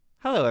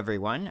Hello,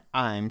 everyone.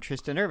 I'm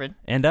Tristan Irvin.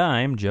 And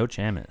I'm Joe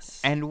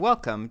Chamis. And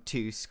welcome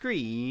to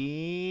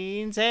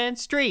Screens and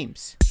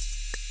Streams.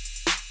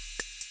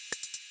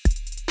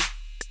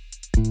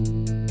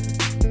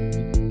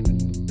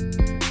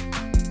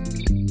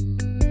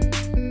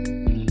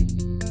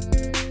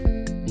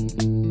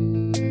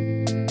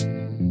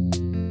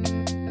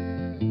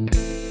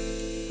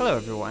 Hello,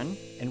 everyone,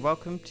 and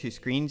welcome to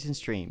Screens and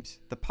Streams,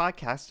 the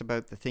podcast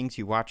about the things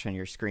you watch on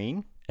your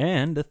screen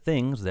and the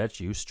things that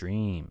you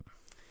stream.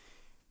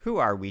 Who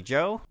are we,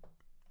 Joe?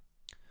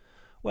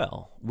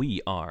 Well,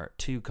 we are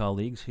two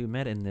colleagues who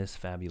met in this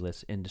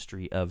fabulous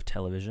industry of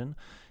television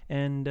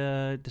and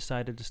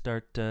decided to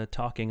start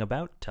talking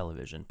about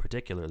television,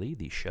 particularly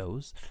the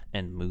shows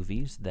and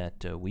movies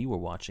that we were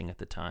watching at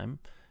the time.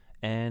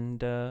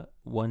 And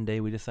one day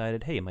we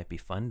decided, hey, it might be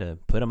fun to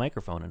put a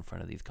microphone in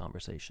front of these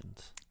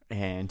conversations.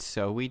 And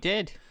so we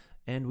did.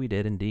 And we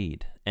did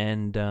indeed.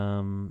 And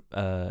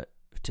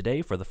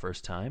today, for the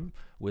first time,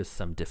 with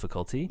some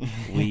difficulty,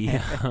 we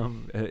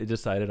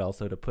decided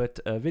also to put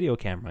a video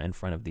camera in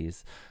front of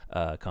these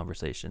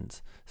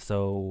conversations.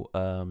 So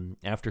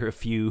after a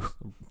few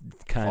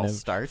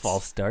false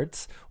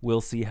starts,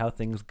 we'll see how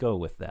things go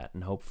with that,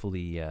 and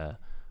hopefully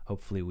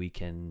we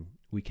can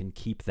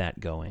keep that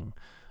going.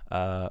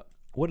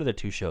 What are the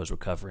two shows we're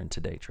covering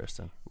today,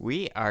 Tristan?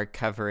 We are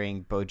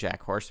covering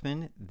Bojack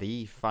Horseman,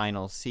 the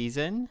final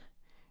season,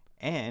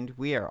 and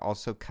we are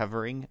also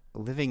covering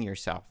Living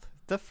Yourself,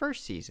 the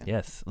first season.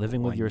 Yes,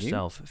 Living with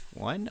Yourself.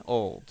 One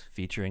old.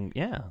 Featuring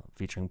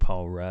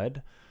Paul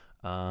Rudd.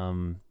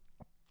 And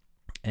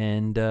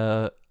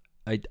I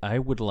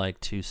would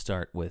like to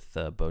start with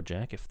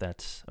Bojack, if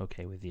that's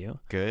okay with you.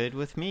 Good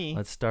with me.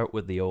 Let's start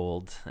with the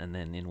old and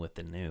then in with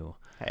the new.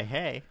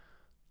 Hey.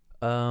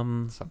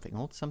 Something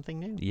old, something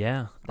new.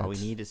 Yeah. All we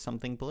need is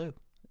something blue.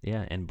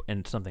 Yeah,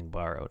 and something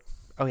borrowed.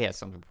 Oh yeah,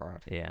 something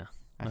borrowed. Yeah.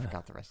 I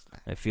forgot the rest of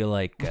that. I feel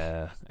like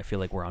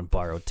we're on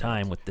borrowed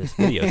time with this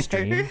video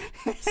stream.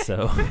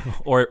 So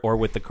or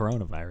with the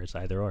coronavirus,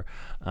 either or.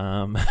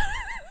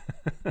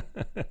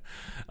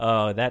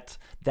 Oh,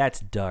 that's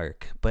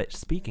dark. But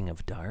speaking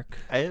of dark,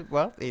 it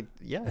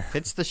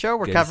fits the show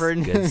we're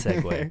covering. Good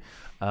segue.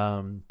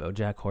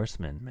 Bojack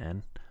Horseman,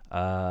 man.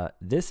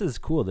 This is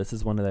cool. This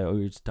is one of we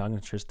were just talking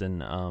to Tristan,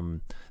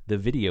 the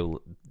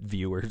video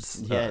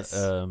viewers, yes,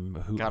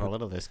 who got a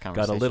little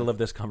of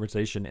this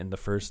conversation in the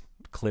first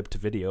clipped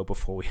video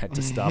before we had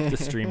to stop the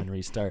stream and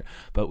restart.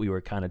 But we were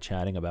kind of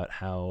chatting about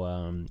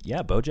how,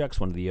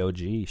 Bojack's one of the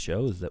OG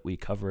shows that we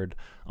covered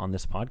on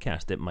this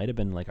podcast. It might have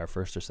been like our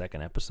first or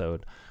second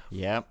episode.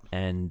 Yep.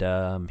 And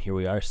here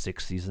we are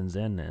 6 seasons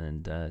in,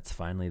 and it's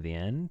finally the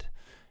end.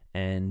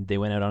 And they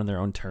went out on their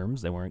own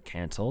terms. They weren't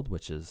canceled,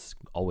 which is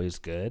always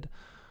good.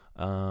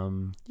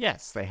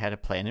 Yes, they had a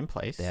plan in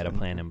place. And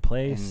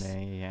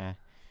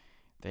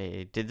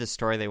they did the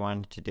story they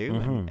wanted to do,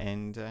 mm-hmm.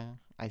 and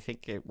I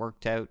think it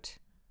worked out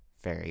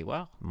very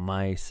well.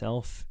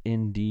 Myself,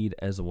 indeed,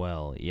 as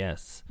well.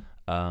 Yes.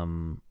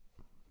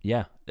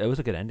 Yeah, it was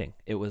a good ending.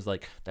 It was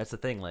like, that's the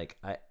thing. Like,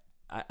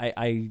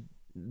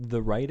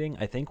 the writing,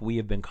 I think we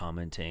have been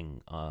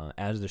commenting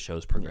as the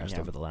show's progressed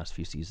over the last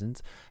few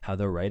seasons, how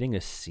the writing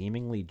is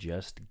seemingly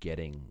just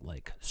getting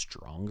like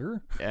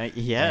stronger.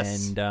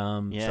 Yes. And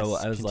so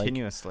I was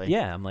continuously.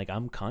 I'm like,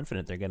 I'm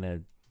confident they're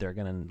gonna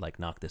like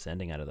knock this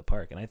ending out of the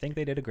park, and I think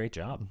they did a great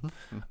job.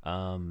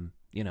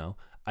 Mm-hmm.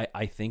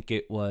 I think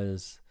it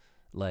was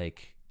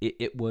like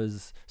it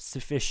was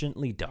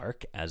sufficiently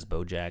dark as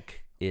Bojack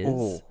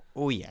is.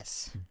 Oh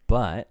yes.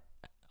 But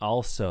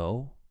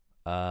also,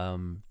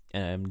 and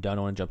I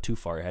don't want to jump too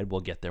far ahead.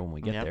 We'll get there when we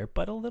get there,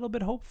 but a little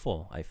bit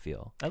hopeful, I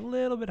feel. A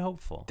little bit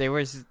hopeful. There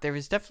was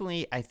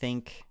definitely, I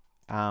think,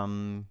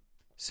 some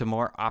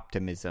more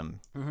optimism,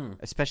 mm-hmm.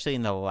 especially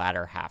in the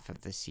latter half of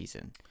the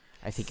season.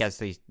 I think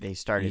as they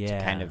started to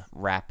kind of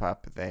wrap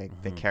up the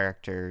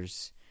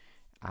characters'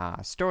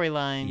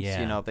 storylines,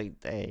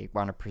 they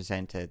want to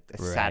present a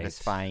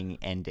satisfying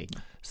ending.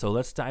 So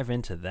let's dive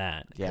into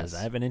that, because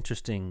I have an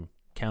interesting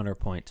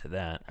counterpoint to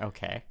that.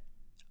 Okay.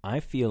 I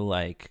feel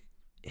like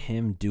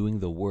him doing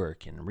the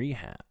work in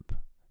rehab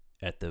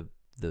at the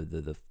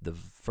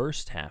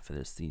first half of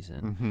this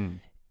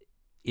season,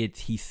 mm-hmm.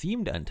 he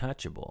seemed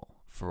untouchable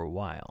for a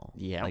while.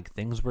 Yeah, like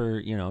things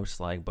were, just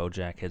like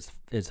Bojack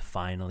is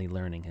finally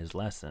learning his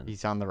lesson.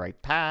 He's on the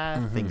right path.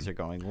 Mm-hmm. Things are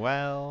going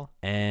well.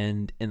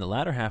 And in the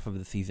latter half of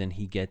the season,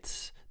 he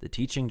gets the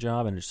teaching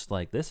job, and it's just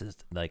like this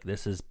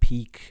is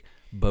peak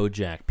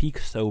Bojack, peak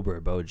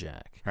sober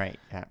Bojack. Right.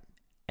 Yeah.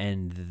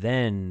 And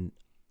then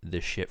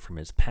the shit from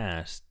his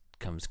past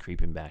comes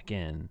creeping back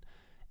in,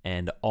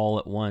 and all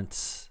at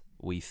once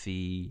we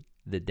see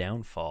the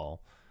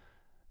downfall,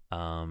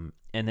 and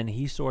then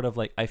he sort of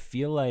like, I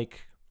feel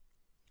like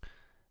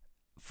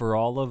for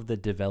all of the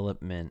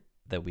development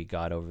that we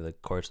got over the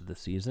course of the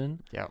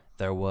season,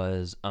 there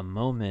was a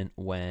moment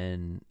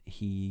when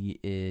he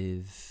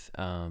is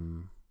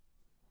the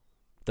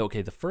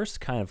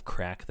first kind of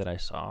crack that I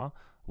saw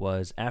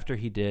was after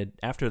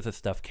the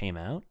stuff came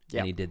out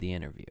and he did the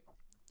interview.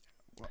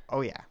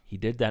 Oh yeah. He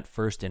did that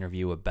first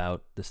interview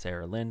about the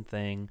Sarah Lynn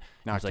thing.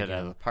 Knocked it out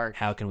of the park.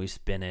 How can we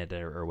spin it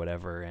or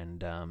whatever?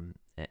 And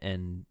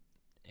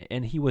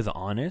he was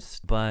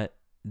honest, but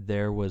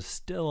there was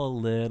still a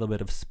little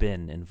bit of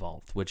spin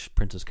involved, which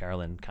Princess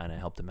Carolyn kind of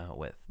helped him out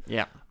with.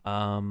 Yeah.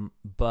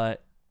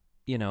 But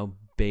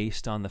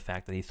based on the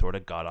fact that he sort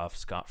of got off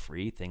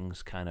scot-free,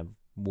 things kind of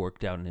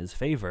worked out in his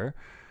favor.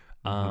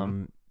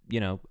 And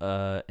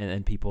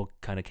people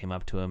kind of came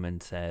up to him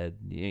and said,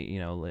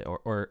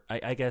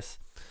 I guess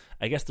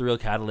the real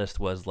catalyst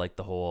was like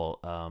the whole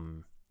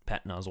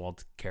Patton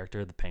Oswalt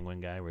character, the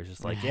penguin guy, where he's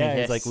just like,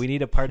 he's like, we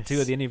need a part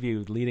 2 of the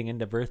interview leading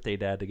into Birthday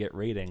Dad to get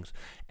ratings.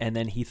 And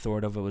then he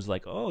sort of was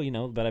like,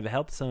 but I've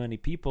helped so many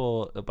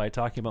people by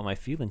talking about my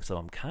feelings, so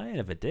I'm kind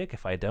of a dick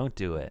if I don't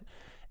do it.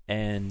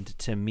 And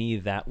to me,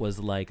 that was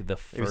like the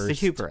first. It was the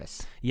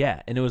hubris.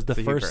 Yeah, and it was the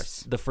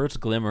first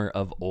glimmer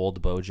of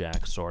old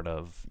Bojack sort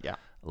of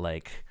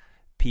like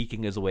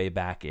peeking his way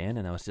back in,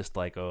 and I was just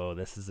like, oh,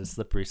 this is a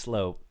slippery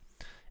slope.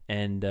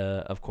 And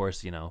of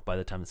course, by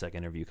the time the second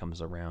interview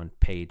comes around,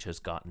 Paige has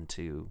gotten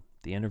to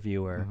the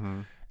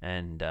interviewer,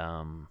 and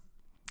the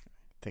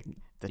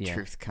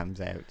truth comes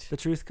out. The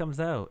truth comes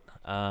out.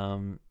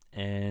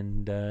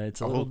 And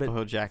it's a little bit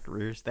Bojack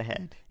rears the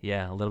head.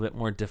 Yeah, a little bit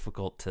more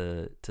difficult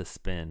to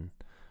spin.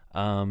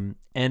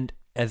 And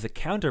as a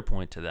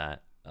counterpoint to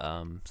that,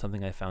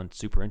 something I found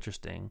super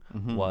interesting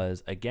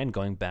was, again,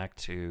 going back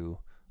to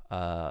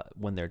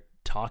when they're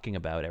talking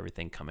about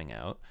everything coming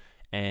out,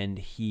 and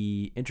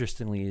he,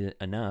 interestingly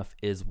enough,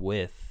 is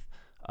with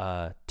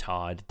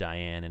Todd,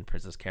 Diane, and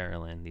Princess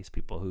Carolyn, these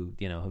people who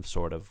have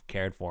sort of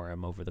cared for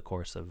him over the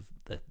course of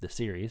the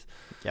series.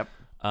 Yep.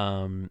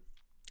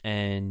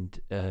 And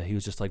he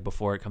was just like,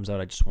 before it comes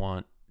out, I just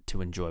want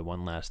to enjoy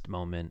one last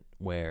moment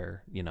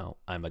where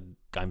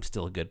I'm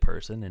still a good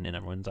person in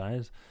everyone's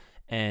eyes.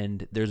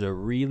 And there's a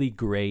really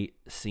great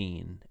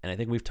scene, and I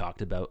think we've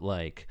talked about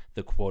like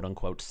the quote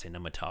unquote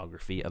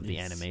cinematography of the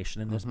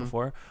animation in this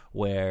before,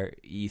 where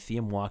you see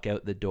him walk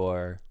out the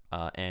door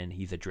and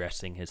he's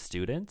addressing his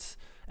students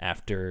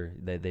after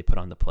they put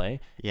on the play.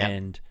 Yep.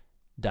 And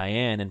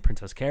Diane and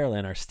Princess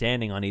Carolyn are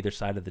standing on either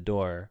side of the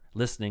door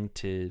listening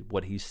to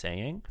what he's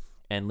saying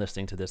and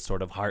listening to this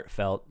sort of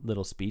heartfelt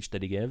little speech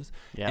that he gives.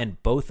 Yep.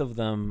 And both of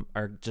them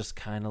are just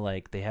kind of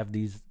like, they have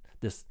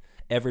this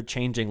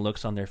ever-changing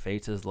looks on their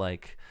faces,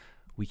 like,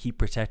 we keep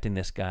protecting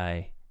this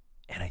guy,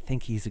 and I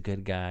think he's a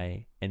good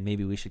guy, and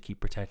maybe we should keep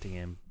protecting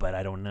him, but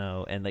I don't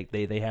know. And like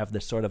they have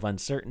this sort of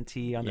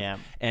uncertainty on them,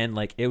 and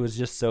like it was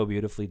just so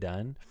beautifully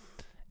done.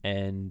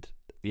 And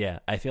yeah,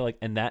 I feel like,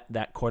 and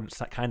that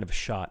kind of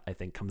shot, I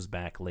think, comes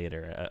back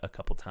later a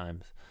couple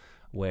times,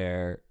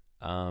 where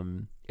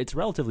it's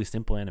relatively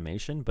simple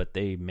animation, but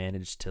they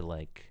managed to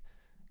like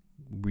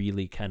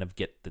really kind of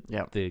get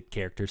the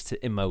characters to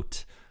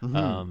emote,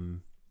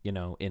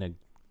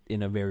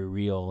 in a very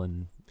real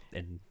and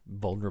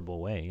vulnerable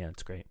way. Yeah,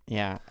 it's great.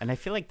 Yeah, and I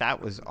feel like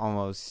that was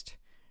almost,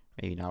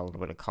 maybe not a little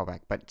bit of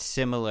callback, but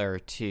similar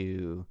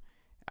to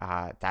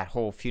that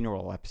whole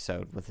funeral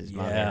episode with his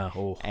mother,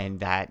 and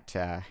that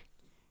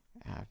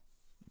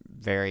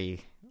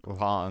very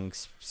long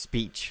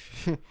speech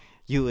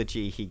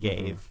eulogy he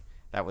gave.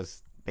 That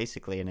was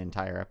basically an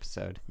entire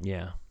episode.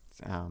 Yeah.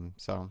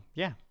 So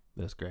yeah,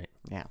 that's great.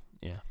 Yeah.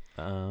 Yeah.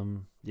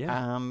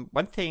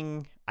 One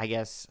thing I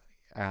guess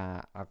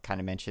I've kind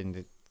of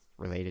mentioned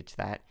related to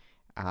that,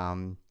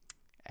 and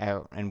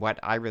what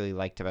I really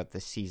liked about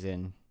this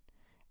season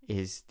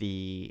is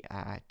the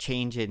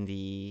change in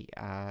the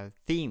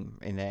theme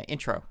in the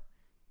intro.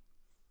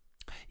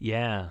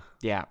 Yeah.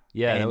 And,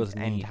 that was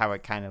neat. And how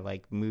it kind of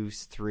like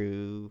moves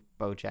through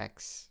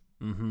Bojack's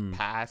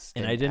past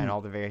and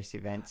all the various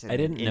events. And I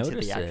didn't into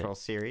notice the actual it.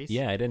 series.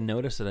 Yeah, I didn't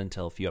notice it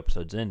until a few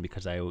episodes in,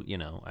 because I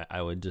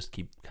would just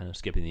keep kind of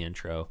skipping the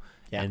intro,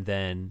 and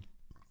then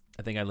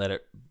I think I let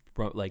it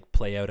like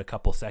play out a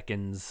couple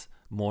seconds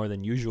more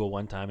than usual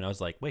one time, and I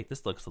was like, wait,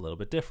 this looks a little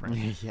bit different.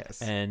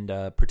 Yes. And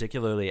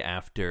particularly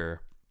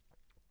after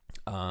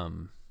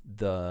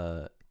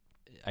the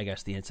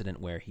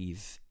incident where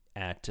he's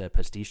at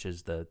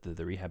Pastiche's, the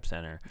rehab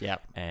center,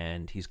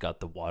 and he's got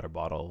the water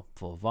bottle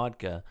full of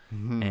vodka,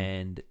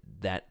 and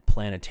that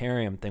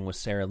planetarium thing with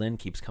Sarah Lynn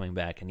keeps coming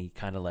back, and he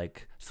kind of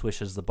like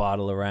swishes the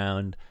bottle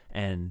around,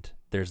 and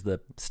there's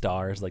the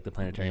stars, like the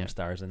planetarium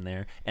stars in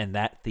there, and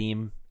that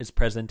theme is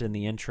present in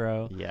the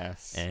intro.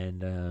 Yes.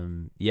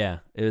 And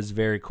it was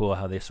very cool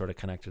how they sort of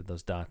connected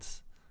those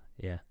dots.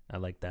 Yeah, I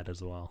like that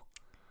as well.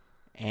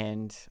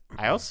 And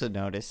I also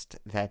noticed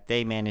that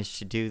they managed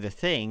to do the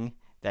thing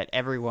that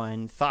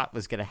everyone thought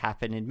was going to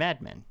happen in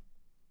Mad Men,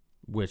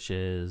 which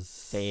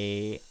is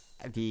the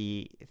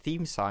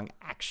theme song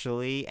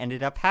actually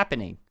ended up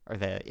happening, or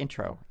the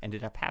intro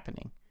ended up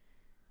happening.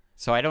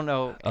 So I don't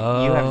know.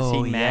 You haven't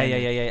seen Mad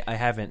Men. Yeah. I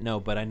haven't. No,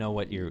 but I know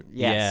what you're.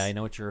 Yes. Yeah, I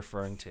know what you're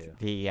referring to.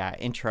 The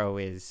intro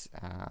is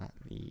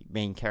the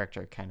main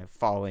character kind of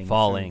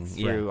falling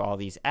through all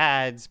these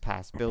ads,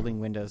 past building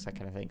windows, that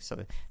kind of thing.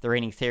 So the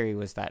reigning theory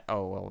was that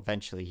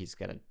eventually he's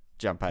gonna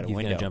jump out a window.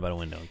 He's gonna jump out a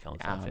window and kill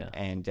himself.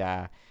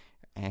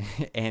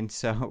 And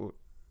so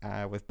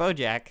with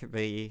Bojack,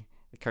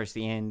 of course,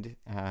 the end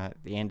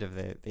of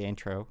the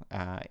intro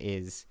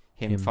is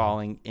him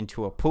falling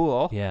into a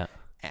pool. Yeah.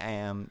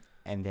 And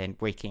then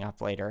waking up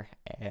later,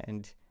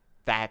 and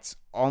that's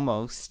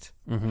almost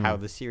how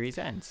the series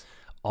ends.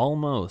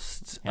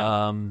 Almost.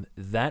 Yeah.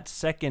 That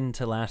second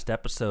to last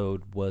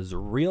episode was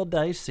real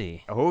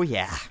dicey. Oh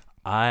yeah.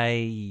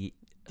 I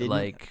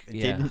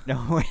didn't know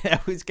where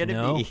that was going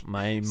to be.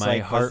 My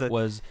heart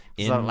was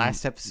in the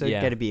last episode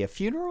going to be a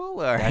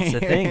funeral, or that's the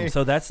thing.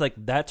 So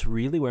that's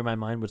really where my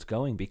mind was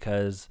going,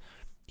 because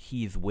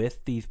he's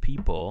with these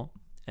people,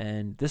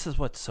 and this is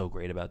what's so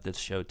great about this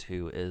show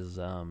too, is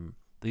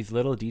these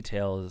little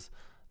details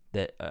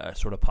that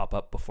sort of pop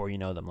up before you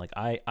know them. Like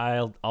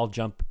I'll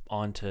jump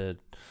onto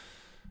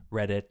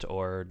Reddit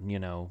or you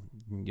know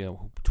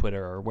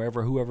Twitter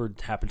or whoever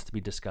happens to be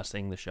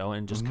discussing the show,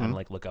 and just kind of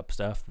like look up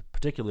stuff,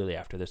 particularly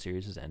after the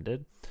series has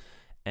ended.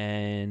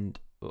 And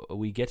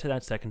we get to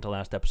that second to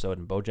last episode,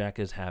 and Bojack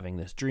is having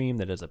this dream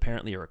that is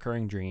apparently a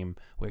recurring dream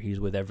where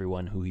he's with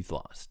everyone who he's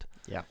lost.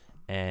 Yeah.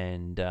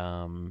 And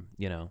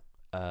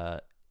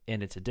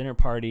and it's a dinner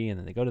party, and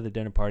then they go to the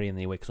dinner party, and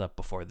then he wakes up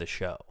before the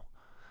show.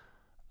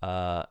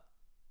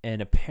 And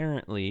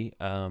apparently,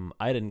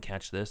 I didn't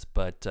catch this,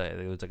 but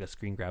it was like a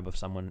screen grab of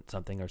someone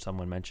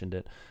mentioned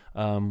it.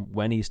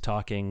 When he's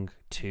talking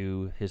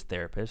to his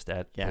therapist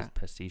at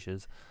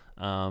mttzSy's,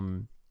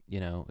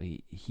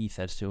 he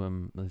says to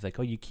him, he's like,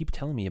 "Oh, you keep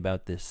telling me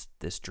about this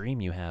dream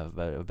you have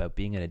about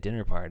being at a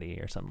dinner party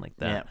or something like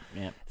that."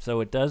 Yeah. So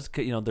it does,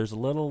 there's a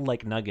little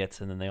like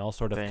nuggets, and then they all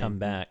sort of come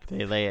back.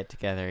 They lay it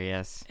together,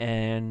 yes.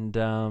 And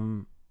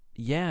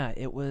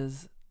it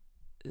was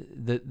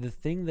the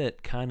thing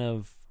that kind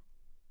of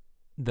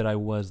that I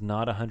was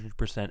not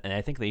 100%, and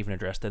I think they even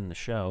addressed it in the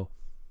show,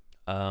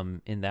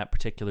 in that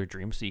particular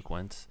dream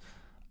sequence,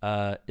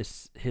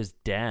 is his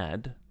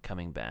dad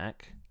coming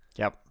back.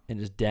 Yep. And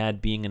his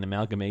dad being an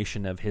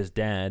amalgamation of his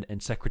dad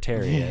and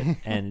Secretariat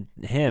and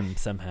him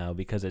somehow,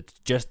 because it's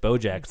just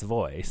Bojack's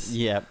voice.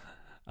 Yep.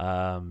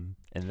 And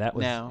that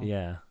was,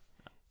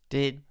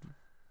 Did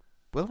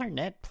Will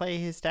Arnett play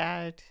his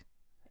dad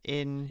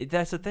in?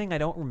 That's the thing. I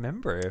don't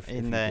remember if he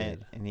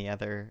did. in the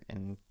other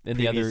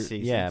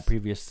seasons.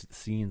 Previous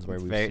scenes where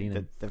we've seen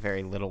him. The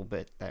very little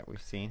bit that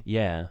we've seen.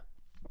 Yeah.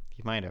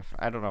 He might have.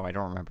 I don't know. I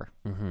don't remember.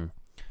 Mm-hmm.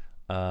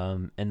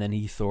 And then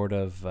he sort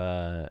of,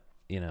 the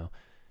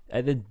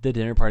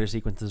dinner party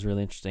sequence is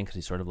really interesting because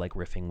he's sort of like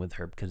riffing with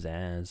Herb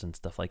Kazaz and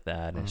stuff like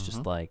that. And it's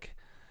just like,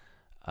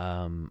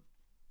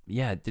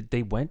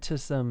 they went to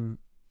some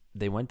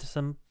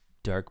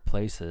dark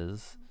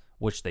places,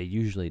 which they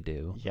usually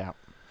do. Yeah.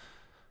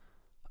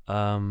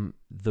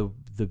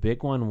 The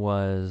big one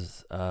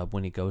was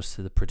when he goes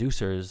to the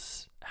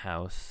producer's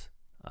house,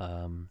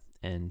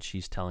 and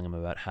she's telling him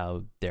about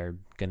how they're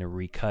gonna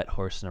recut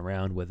Horsing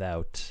Around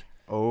without.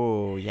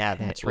 Oh yeah,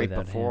 that's right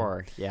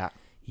before. Him.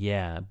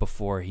 Yeah,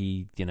 before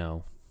he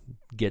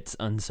gets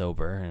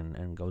unsober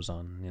and goes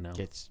on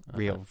gets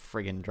real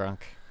friggin'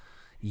 drunk.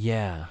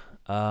 Yeah,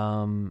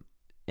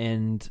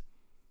 and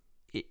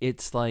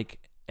it's like,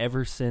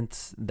 ever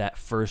since that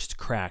first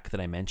crack that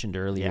I mentioned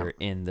earlier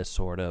in the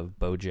sort of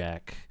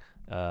Bojack,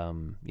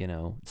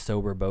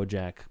 sober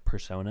Bojack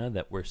persona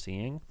that we're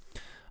seeing,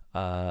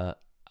 I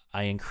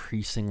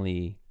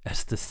increasingly,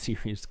 as the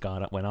series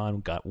went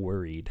on, got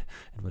worried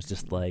and was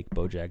just like,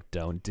 Bojack,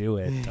 don't do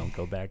it. Don't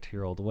go back to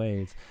your old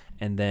ways.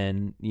 And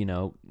then,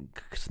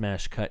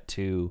 smash cut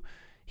to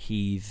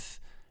he's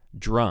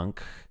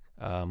drunk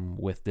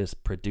with this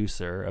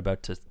producer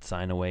about to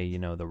sign away,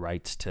 the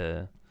rights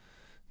to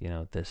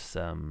this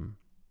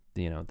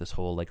this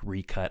whole like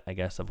recut, I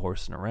guess, of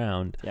Horsing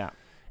Around. Yeah.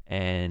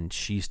 And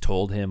she's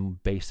told him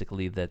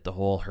basically that the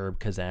whole Herb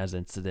Kazaz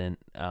incident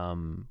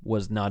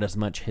was not as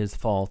much his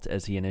fault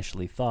as he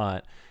initially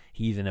thought.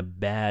 He's in a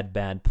bad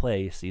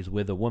place. He's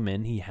with a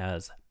woman. He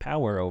has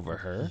power over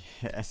her.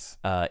 Yes.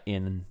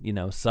 In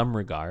some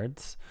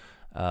regards,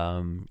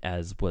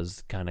 as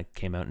was kind of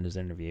came out in his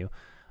interview.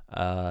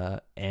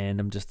 And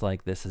I'm just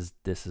like, this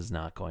is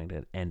not going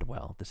to end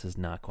well. This is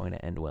not going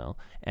to end well.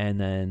 And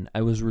then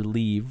I was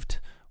relieved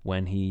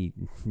when he,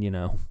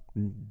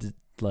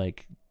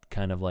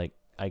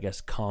 I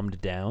guess,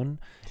 calmed down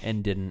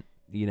and didn't,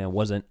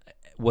 wasn't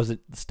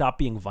stop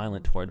being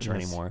violent towards her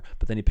anymore.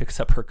 But then he picks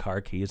up her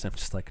car keys, and I'm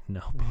just like,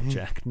 no,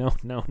 Bojack, no.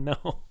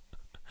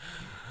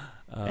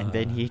 And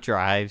then he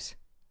drives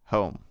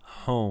home.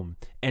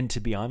 And to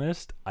be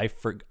honest, I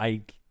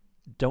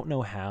don't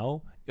know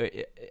how.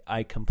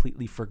 I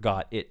completely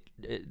forgot. It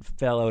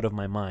fell out of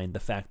my mind, the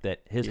fact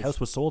that his house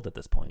was sold at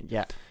this point.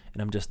 Yeah.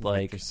 And I'm just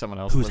like, there's someone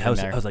else whose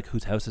house? there. I was like,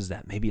 whose house is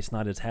that? Maybe it's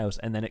not his house.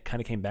 And then it kind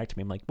of came back to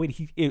me. I'm like,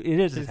 wait, it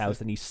is his house,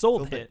 and he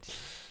sold it.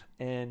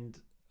 And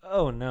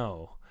oh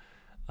no,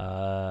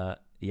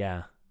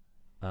 yeah.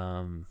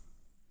 And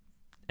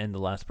the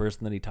last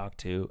person that he talked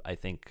to, I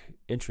think,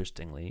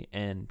 interestingly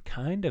and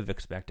kind of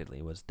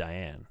expectedly, was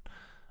Diane.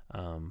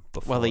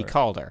 Well, he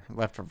called her,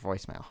 left her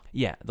voicemail.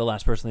 Yeah, the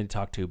last person that he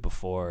talked to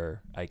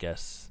before, I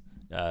guess,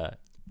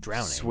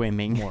 drowning,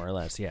 swimming, more or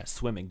less. Yeah,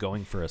 swimming,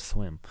 going for a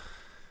swim.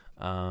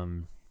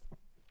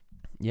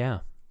 Yeah.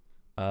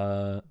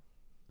 So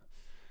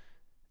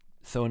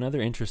another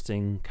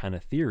interesting kind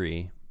of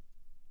theory,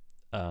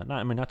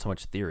 not so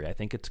much theory. I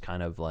think it's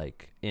kind of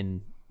like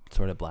in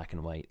sort of black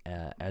and white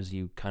as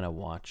you kind of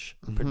watch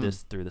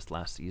through this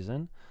last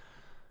season.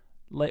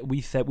 Like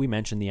we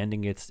mentioned, the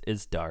ending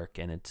is dark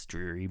and it's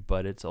dreary,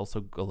 but it's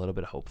also a little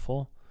bit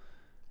hopeful.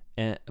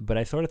 But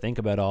I sort of think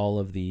about all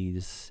of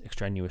these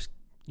extraneous,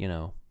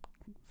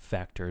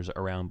 factors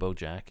around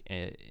Bojack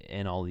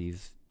and all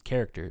these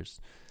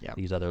characters,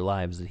 these other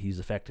lives that he's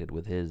affected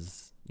with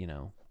his,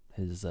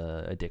 his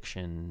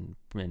addiction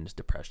and his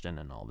depression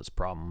and all of his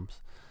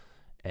problems.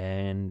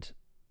 And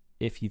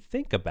if you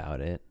think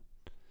about it,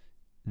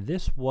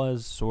 this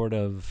was sort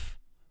of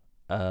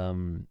a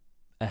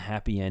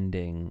happy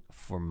ending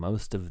for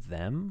most of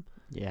them.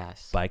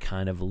 Yes. By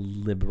kind of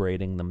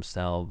liberating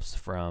themselves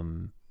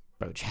from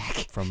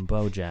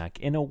Bojack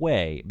in a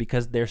way,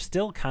 because they're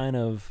still kind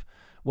of,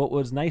 what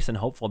was nice and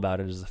hopeful about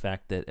it is the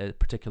fact that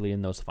particularly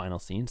in those final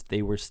scenes,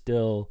 they were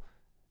still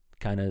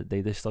kind of,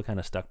 they still kind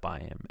of stuck by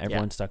him.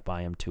 Everyone stuck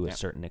by him to a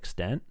certain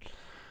extent.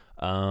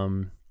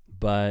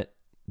 But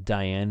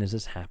Diane is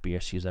as happy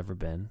as she's ever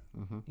been.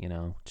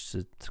 She's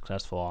a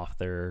successful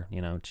author.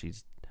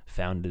 She's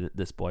found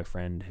this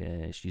boyfriend.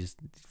 She's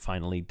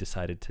finally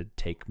decided to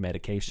take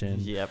medication.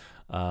 Yep.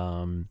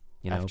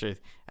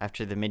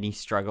 After the many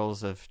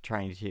struggles of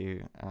trying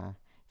to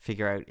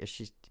figure out if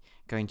she's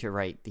going to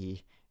write the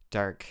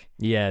dark,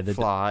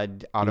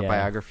 flawed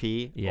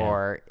autobiography,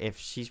 or if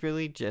she's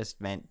really just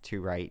meant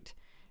to write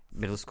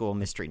middle school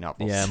mystery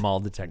novels. Yeah, Mall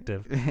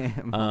Detective.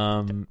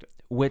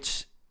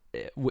 Which,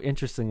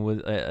 interesting,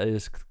 was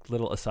just a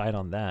little aside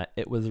on that.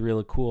 It was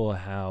really cool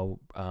how,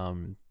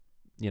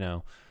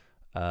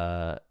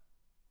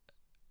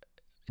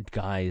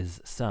 Guy's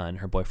son,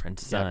 her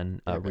boyfriend's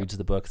son, reads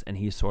the books, and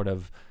he's sort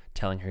of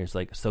telling her, he's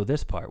like, so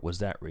this part, was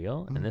that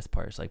real? And this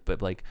part is like,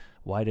 but like,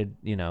 why did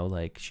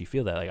she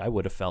feel that? Like, I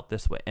would have felt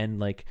this way. And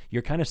like,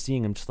 you're kind of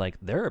seeing him just like,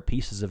 there are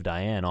pieces of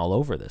Diane all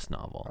over this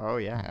novel. Oh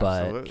yeah,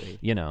 but, absolutely.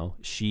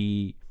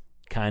 She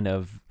kind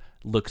of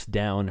looks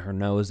down her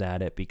nose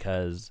at it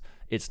because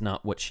it's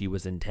not what she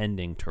was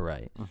intending to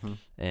write.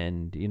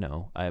 And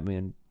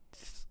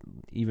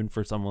even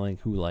for someone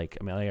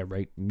I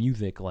write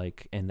music,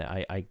 and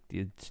I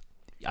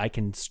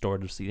can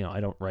sort of see, I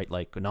don't write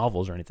like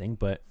novels or anything,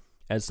 but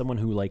as someone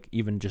who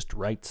even just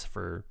writes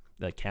for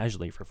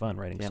casually for fun,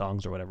 writing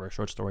songs or whatever,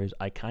 short stories,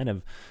 I kind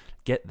of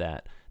get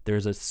that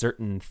there's a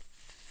certain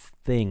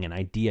thing, an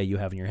idea you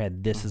have in your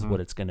head. This is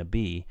what it's going to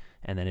be.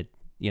 And then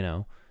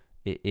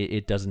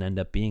it doesn't end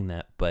up being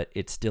that, but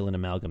it's still an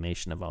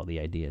amalgamation of all the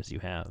ideas you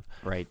have.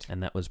 Right.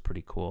 And that was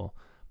pretty cool.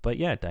 But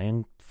yeah,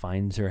 Diane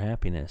finds her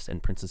happiness,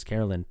 and Princess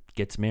Carolyn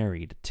gets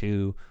married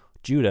to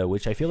Judah,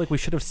 which I feel like we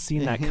should have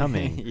seen that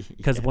coming.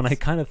 Because when I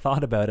kind of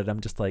thought about it, I'm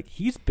just like,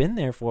 he's been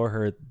there for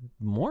her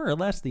more or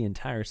less the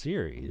entire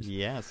series.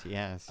 Yes.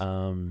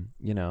 And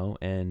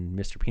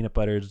Mr. Peanut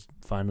Butter's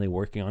finally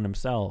working on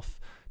himself.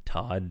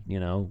 Todd,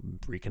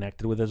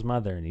 reconnected with his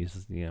mother, and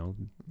he's,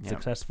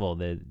 successful.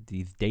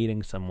 He's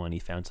dating someone. He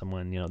found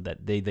someone, that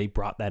they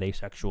brought that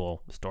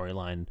asexual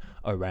storyline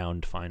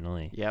around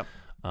finally. Yep.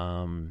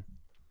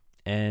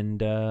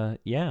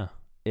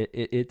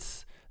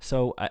 It's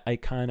so I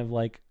kind of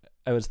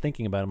I was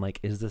thinking about it, I'm like,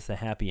 is this a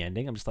happy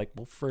ending? I'm just like,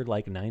 well, for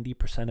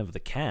 90% of the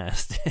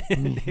cast,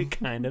 it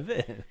kind of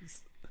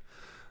is.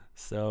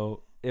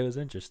 So it was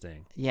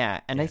interesting.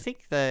 Yeah, and I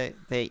think the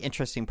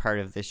interesting part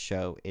of this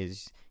show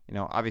is,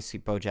 obviously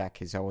Bojack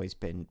has always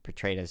been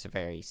portrayed as a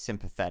very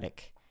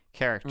sympathetic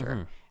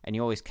character, and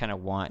you always kind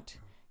of want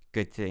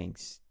good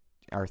things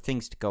or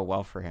things to go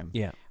well for him.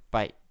 Yeah.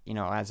 But,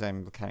 as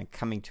I'm kind of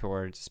coming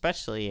towards,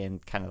 especially in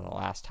kind of the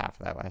last half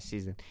of that last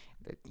season,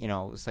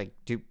 it's like,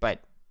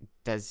 but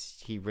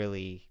does he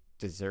really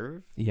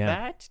deserve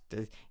that?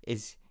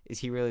 Is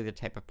he really the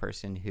type of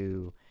person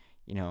who,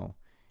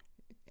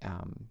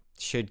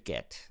 should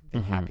get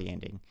the happy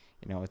ending?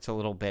 It's a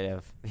little bit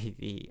of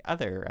the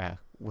other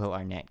Will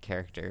Arnett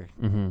character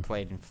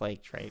played in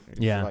Flaked, right? It's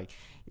like,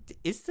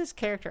 is this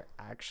character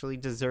actually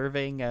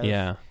deserving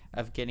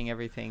of getting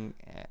everything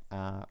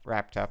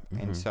wrapped up?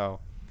 And so,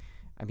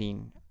 I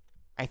mean,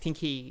 I think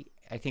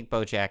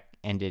Bojack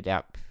ended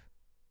up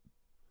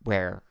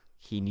where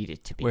he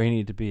needed to be.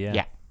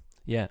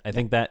 Yeah. I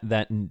think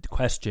that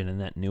question and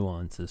that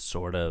nuance is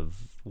sort of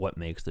what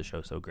makes the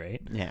show so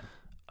great. Yeah.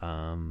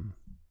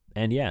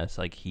 And yeah, it's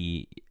like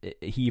he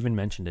even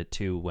mentioned it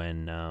too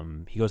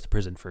when he goes to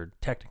prison for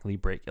technically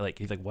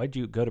he's like, why'd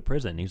you go to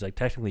prison? He's like,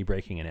 technically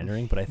breaking and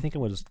entering, but I think it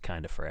was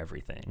kind of for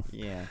everything.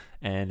 Yeah.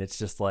 And it's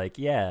just like,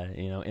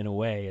 in a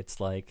way, it's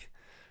like,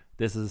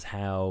 this is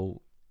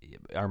how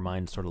our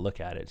minds sort of look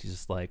at it. He's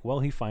just like, well,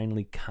 he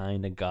finally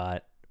kind of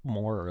got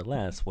more or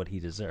less what he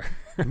deserved.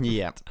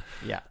 Yeah.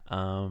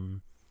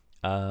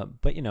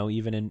 But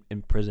even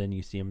in prison,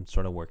 you see him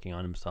sort of working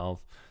on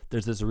himself.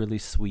 There's this really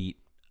sweet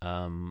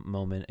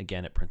moment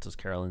again at Princess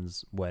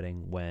Carolyn's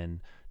wedding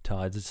when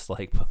Todd's just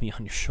like, put me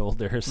on your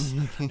shoulders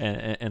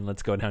and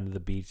let's go down to the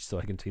beach so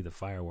I can see the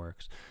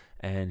fireworks.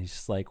 And he's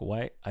just like,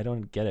 why? I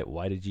don't get it.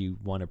 Why did you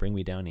want to bring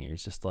me down here?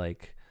 He's just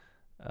like,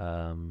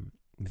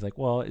 he's like,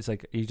 well, it's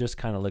like, you just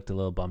kind of looked a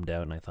little bummed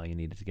out and I thought you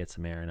needed to get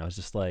some air. And I was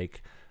just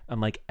like, I'm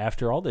like,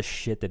 after all the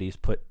shit that he's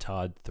put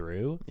Todd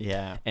through.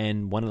 Yeah.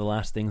 And one of the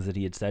last things that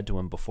he had said to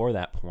him before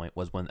that point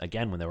was when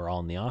they were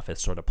all in the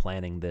office sort of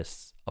planning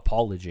this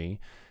apology,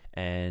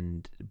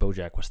 and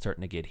Bojack was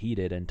starting to get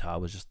heated, and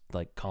Todd was just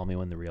like, call me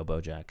when the real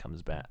Bojack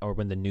comes back, or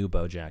when the new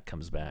Bojack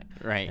comes back.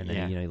 Right. And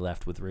then, he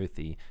left with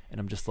Ruthie. And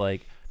I'm just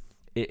like,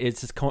 it's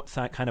just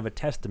kind of a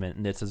testament,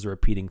 and this is a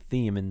repeating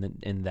theme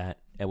in that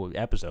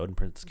episode in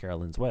Princess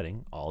Carolyn's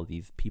wedding. All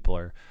these people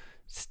are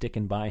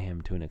sticking by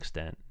him to an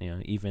extent,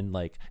 even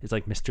like it's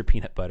like Mr.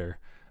 Peanut Butter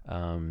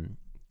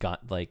got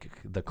like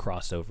the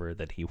crossover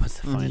that he was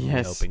finally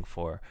hoping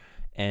for.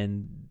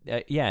 And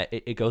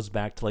it goes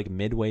back to like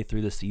midway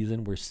through the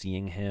season, we're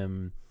seeing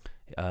him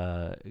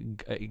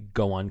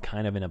go on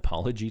kind of an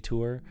apology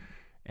tour,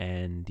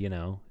 and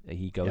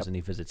he goes and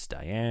he visits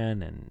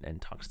Diane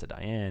and talks to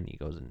Diane. He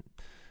goes and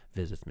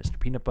visits Mr.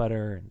 Peanut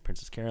Butter and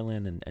Princess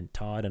Carolyn and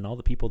Todd and all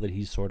the people that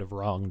he's sort of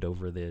wronged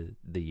over the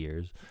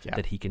years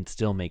that he can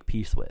still make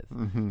peace with.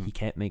 Mm-hmm. He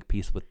can't make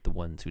peace with the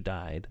ones who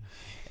died,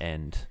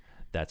 and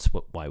that's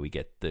why we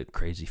get the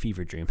crazy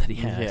fever dream that he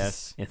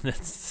has in the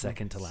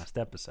second to last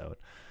episode.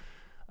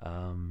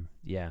 And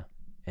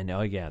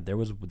there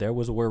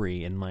was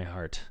worry in my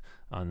heart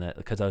on that,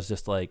 because I was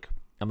just like,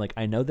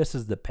 I know this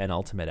is the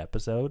penultimate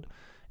episode,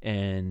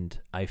 and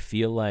I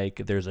feel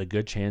like there's a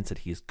good chance that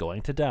he's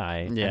going to die,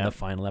 and the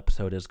final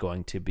episode is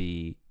going to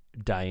be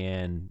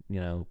Diane,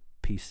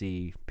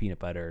 PC, Peanut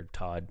Butter,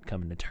 Todd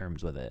coming to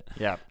terms with it.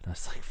 Yeah. And I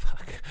was like,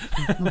 fuck.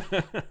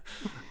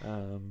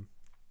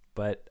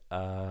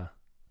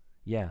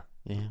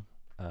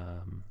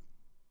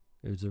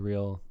 It was a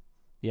real,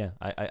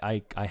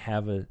 I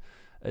have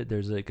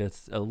there's like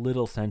a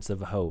little sense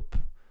of hope,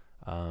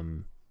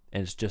 and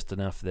it's just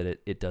enough that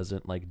it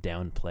doesn't like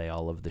downplay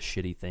all of the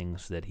shitty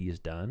things that he's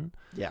done.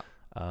 Yeah.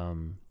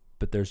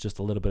 But there's just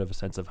a little bit of a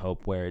sense of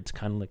hope where it's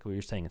kind of like what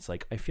you're saying. It's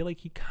like, I feel like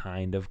he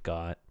kind of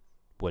got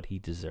what he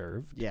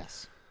deserved.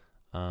 Yes.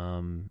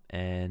 And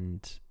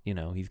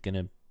he's going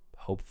to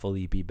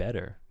hopefully be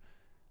better.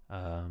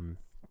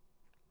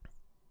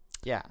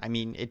 Yeah, I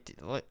mean, it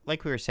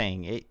like we were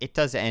saying, it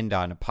does end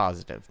on a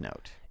positive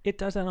note. It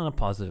does end on a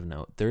positive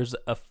note. There's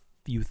a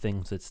few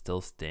things that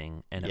still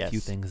sting, and a few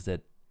things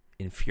that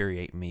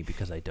infuriate me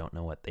because I don't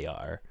know what they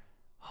are.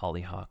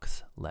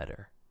 Hollyhock's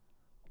letter.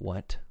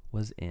 What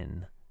was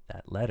in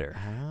that letter?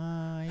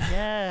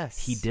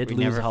 Yes. He did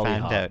lose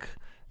Hollyhock.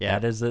 Yeah.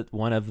 That is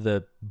one of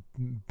the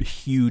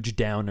huge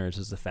downers,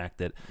 is the fact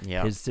that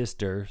his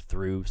sister,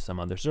 through some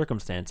other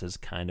circumstances,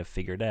 kind of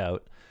figured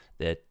out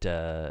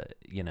that,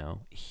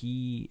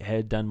 he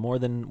had done more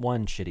than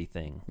one shitty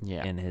thing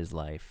in his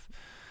life.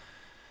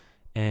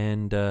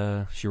 And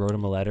she wrote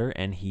him a letter,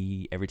 and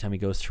every time he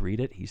goes to read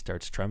it, he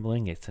starts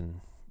trembling. It's an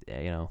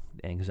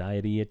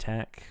anxiety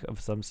attack of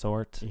some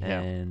sort,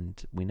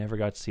 and we never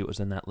got to see what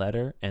was in that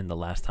letter. And the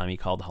last time he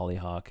called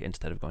Hollyhock,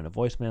 instead of going to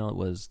voicemail, it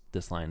was,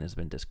 "This line has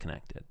been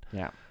disconnected."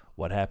 Yeah.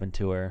 What happened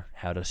to her?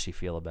 How does she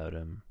feel about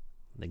him?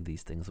 I think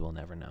these things we'll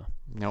never know.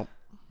 Nope.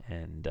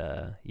 And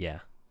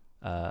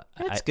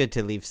it's good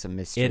to leave some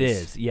mysteries. It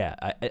is,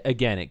 yeah.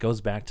 Again, it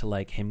goes back to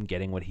like him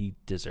getting what he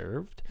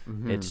deserved.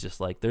 Mm-hmm. It's just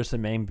like there's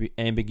some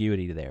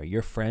ambiguity there.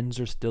 Your friends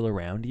are still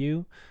around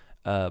you,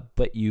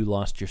 but you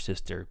lost your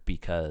sister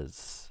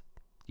because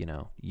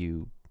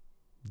you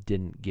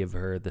didn't give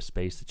her the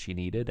space that she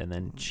needed, and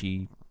then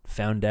she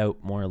found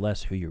out more or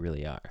less who you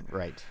really are.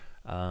 Right.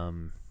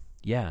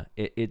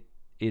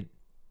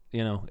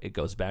 It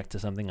goes back to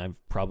something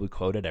I've probably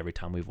quoted every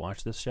time we've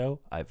watched this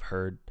show. I've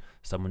heard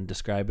someone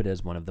describe it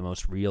as one of the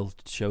most real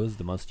shows,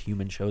 the most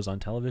human shows on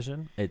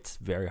television. It's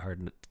very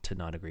hard to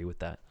not agree with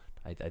that.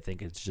 I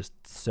think it's just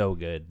so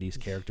good. These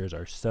characters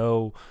are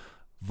so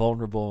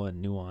vulnerable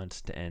and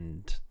nuanced,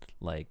 and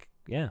like,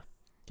 yeah.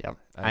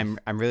 I'm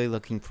really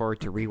looking forward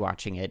to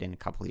rewatching it in a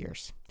couple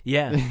years.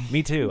 Yeah,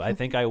 me too. I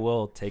think I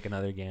will take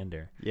another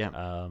gander.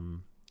 Yeah.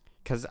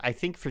 Because I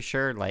think for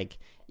sure, like,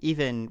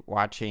 even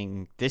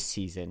watching this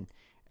season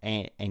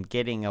and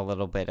getting a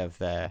little bit of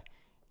the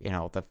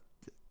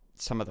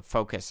some of the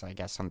focus, I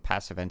guess, on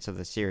past events of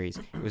the series,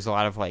 it was a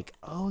lot of like,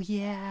 oh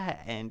yeah,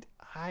 and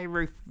I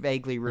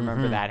vaguely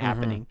remember that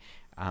happening.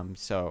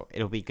 So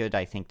it'll be good,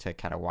 I think, to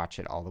kind of watch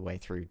it all the way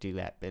through, do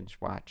that binge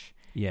watch.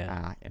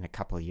 Yeah. In a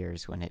couple of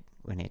years when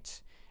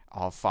it's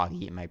all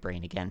foggy in my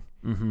brain again.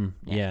 Mm-hmm.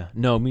 Yeah.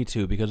 No, me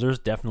too, because there's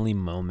definitely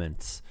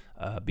moments.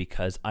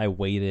 Because I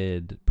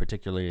waited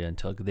particularly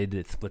until they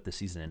did split the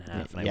season in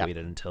half, and I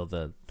waited until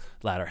the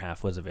latter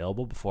half was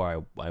available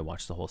before I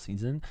watched the whole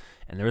season.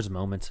 And there was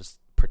moments,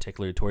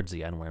 particularly towards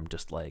the end, where I'm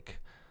just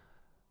like,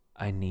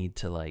 I need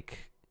to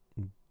like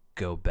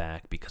go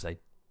back because I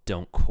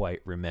don't quite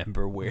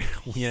remember where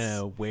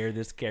where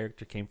this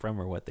character came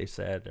from or what they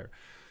said.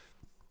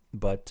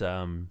 But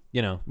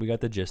we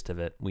got the gist of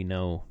it. We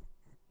know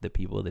the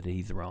people that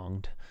he's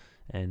wronged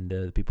and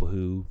the people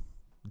who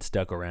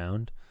stuck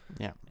around.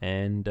 Yeah.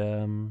 And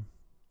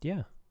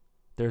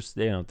there's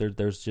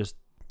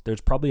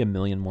probably a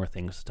million more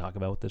things to talk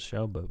about with this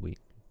show, but we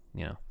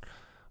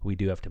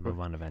do have to move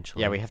on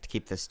eventually. Yeah, we have to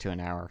keep this to an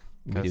hour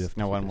because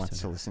no one wants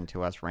to listen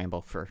to us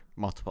ramble for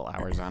multiple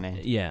hours on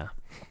end. Yeah.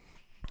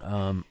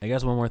 I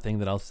guess one more thing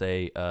that I'll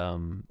say,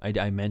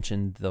 I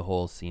mentioned the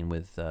whole scene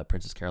with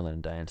Princess Carolyn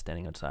and Diane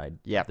standing outside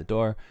the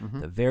door.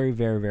 Mm-hmm. The very,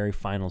 very, very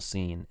final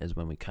scene is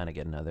when we kind of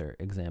get another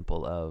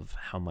example of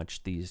how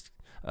much these,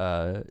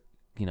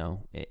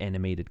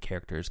 animated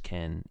characters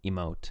can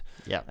emote.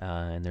 Yeah.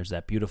 And there's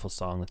that beautiful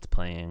song that's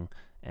playing,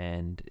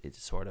 and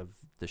it's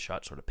the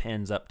shot sort of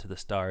pans up to the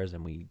stars,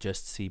 and we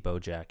just see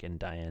Bojack and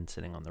Diane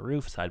sitting on the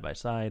roof side by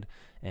side,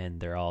 and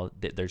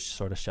they're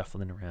sort of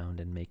shuffling around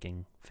and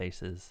making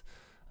faces.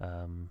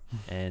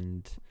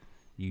 And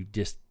you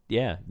just,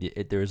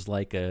 there's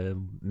like a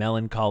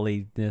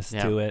melancholiness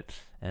to it,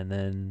 and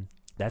then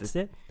that's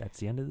it. That's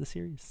the end of the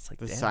series. It's like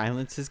the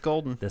silence is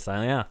golden.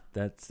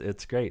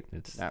 It's great.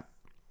 It's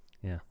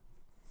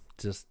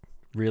just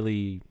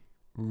really,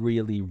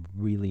 really,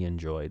 really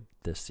enjoyed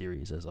this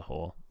series as a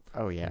whole.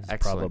 Oh yeah, it's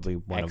excellent. Probably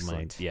one of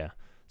my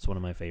it's one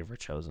of my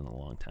favorite shows in a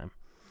long time.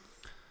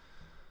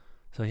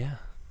 So yeah,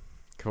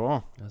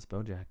 cool. That's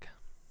Bojack.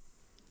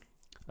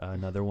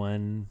 Another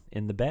one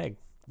in the bag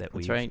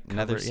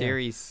another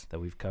series that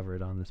we've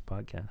covered on this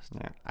podcast.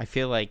 Yeah, I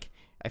feel like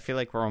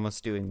we're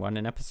almost doing one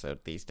an episode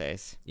these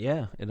days.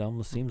 Yeah, it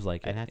almost seems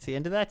like and that's the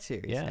end of that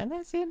series. Yeah, and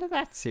that's the end of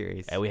that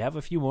series. And we have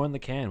a few more in the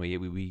can.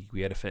 We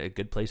had a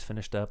Good Place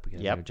finished up. We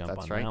got to jump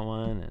on that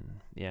one,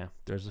 and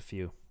there's a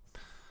few.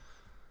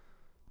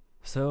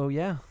 So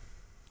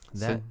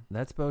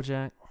that's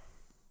Bojack.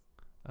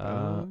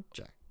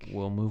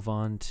 We'll move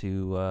on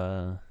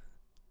to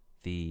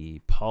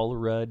the Paul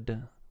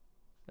Rudd,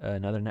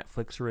 another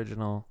Netflix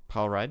original.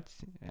 Paul Rudd,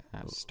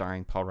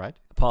 starring Paul Rudd.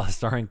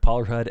 Starring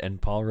Paul Rudd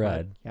and Paul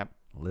Rudd. Yep.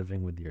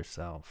 Living with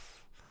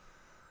Yourself.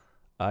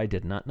 I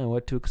did not know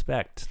what to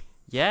expect.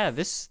 Yeah,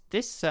 this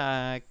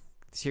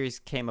series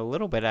came a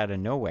little bit out of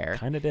nowhere.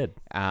 Kind of did.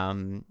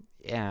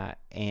 Yeah,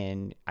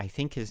 and I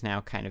think is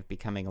now kind of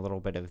becoming a little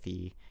bit of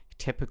the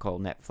typical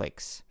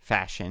Netflix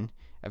fashion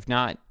of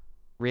not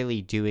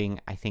really doing,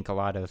 I think, a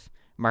lot of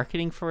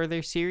marketing for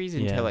their series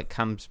until it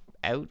comes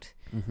out,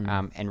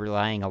 and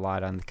relying a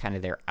lot on kind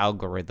of their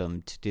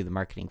algorithm to do the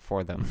marketing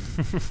for them,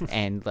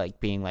 and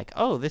like being like,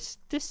 oh, this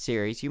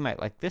series, you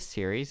might like this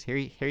series. Here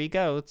you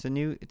go. It's a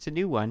new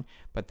one.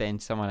 But then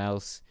someone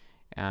else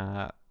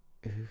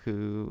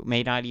who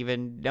may not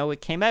even know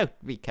it came out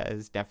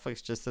because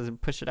Netflix just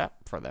doesn't push it up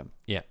for them.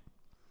 Yeah.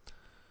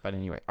 But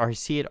anyway, or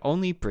see it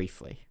only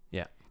briefly.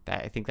 Yeah.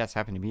 I think that's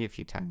happened to me a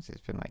few times.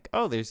 It's been like,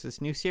 oh, there's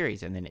this new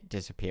series, and then it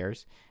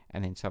disappears,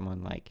 and then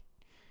someone like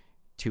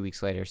 2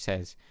 weeks later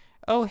says,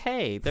 oh,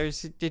 hey,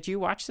 did you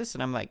watch this?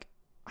 And I'm like,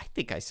 I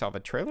think I saw the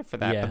trailer for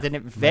that, but then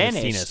it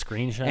vanished. Seen a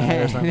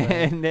screenshot or something,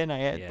 and then I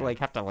had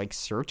have to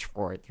search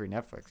for it through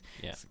Netflix.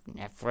 Yeah,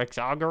 Netflix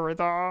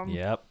algorithm.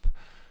 Yep.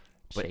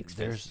 But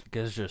there's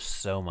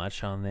just so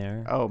much on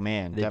there. Oh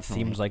man, it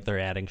seems like they're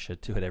adding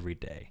shit to it every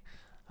day.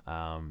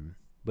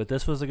 But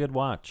this was a good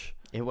watch.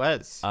 It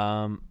was.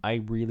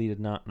 I really did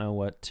not know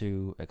what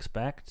to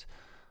expect.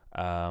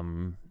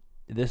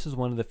 This is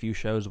one of the few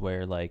shows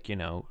where,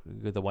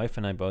 the wife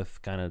and I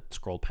both kind of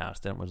scrolled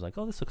past it and was like,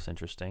 oh, this looks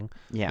interesting.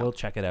 Yeah. We'll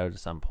check it out at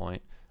some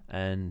point.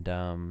 And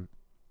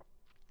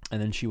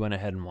then she went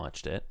ahead and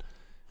watched it.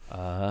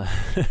 But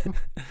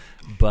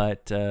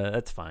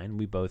that's fine.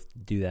 We both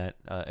do that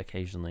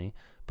occasionally.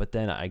 But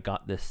then I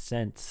got this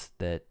sense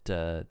that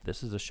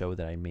this is a show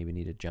that I maybe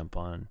need to jump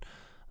on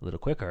a little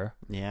quicker.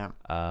 Yeah.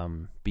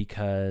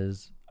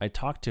 Because I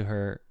talked to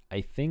her,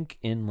 I think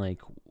in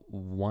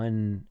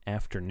one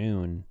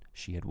afternoon,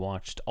 she had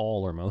watched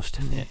all or most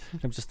of it.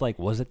 I'm just like,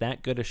 was it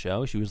that good a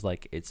show? She was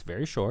like, it's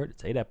very short.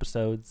 It's 8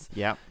 episodes.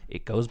 Yeah.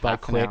 It goes by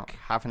quick.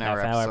 Half an hour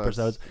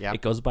episodes. Yep.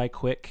 It goes by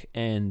quick.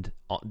 And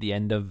at the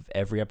end of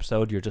every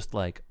episode, you're just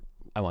like,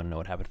 I want to know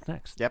what happens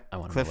next. Yep. I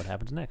want to know what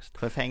happens next.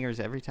 Cliffhangers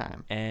every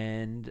time.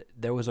 And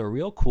there was a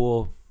real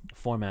cool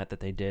format that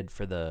they did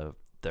for the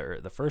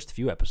first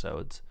few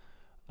episodes,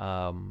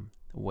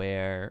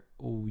 where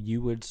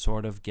you would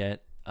sort of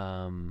get,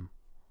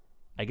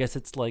 I guess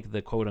it's like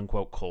the quote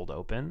unquote cold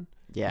open.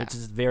 Yeah. It's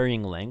just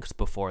varying lengths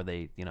before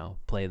they,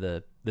 play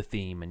the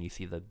theme and you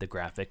see the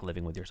graphic,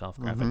 Living with Yourself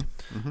graphic.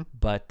 Mm-hmm.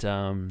 But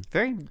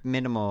very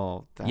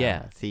minimal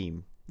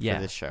theme for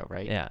this show,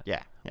 right? Yeah.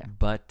 Yeah.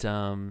 But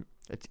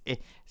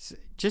it's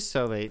just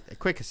so a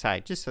quick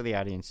aside, just so the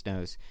audience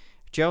knows,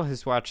 Joe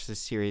has watched this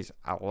series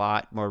a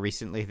lot more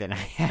recently than I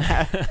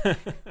have.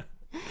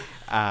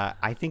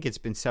 I think it's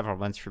been several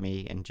months for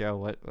me. And Joe,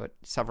 what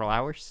several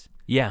hours?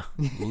 Yeah,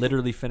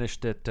 literally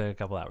finished it a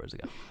couple hours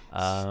ago.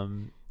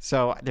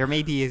 So there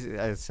may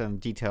be some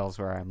details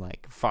where I'm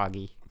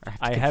foggy.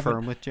 I have to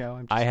confirm with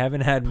Joe. I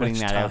haven't had much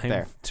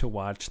time to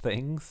watch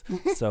things.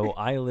 So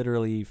I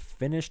literally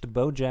finished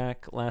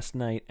Bojack last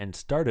night and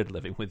started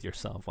Living with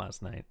Yourself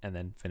last night and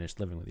then finished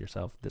Living with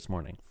Yourself this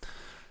morning.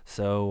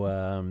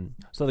 So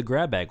the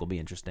grab bag will be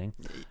interesting.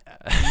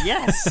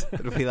 Yes.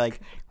 It'll be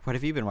like, what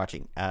have you been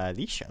watching?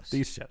 These shows.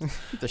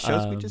 The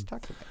shows we just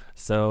talked about.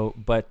 So,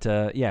 but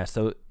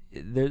so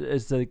there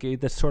is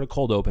this sort of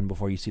cold open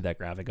before you see that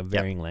graphic of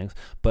varying lengths.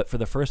 But for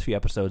the first few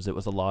episodes, it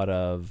was a lot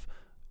of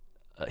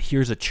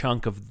here's a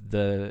chunk of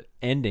the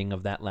ending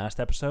of that last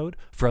episode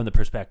from the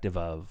perspective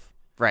of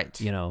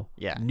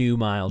new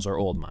Miles or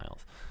old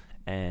Miles.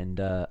 And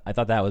I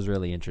thought that was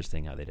really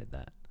interesting how they did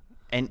that.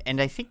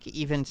 And I think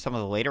even some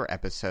of the later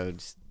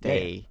episodes,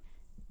 they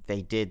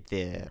did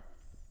the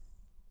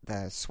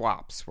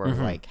swaps where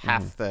like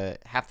half the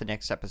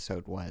next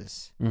episode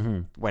was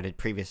what had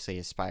previously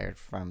aspired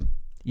from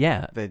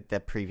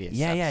the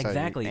previous episode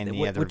exactly, and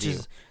the other view.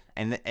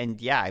 And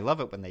I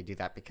love it when they do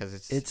that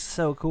because it's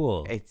so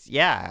cool. It's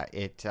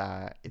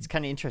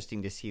kind of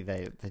interesting to see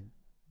the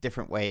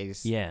different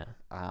ways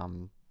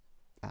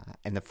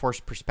and the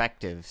forced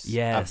perspectives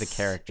of the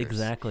characters.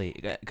 Exactly.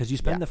 Because you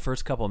spend the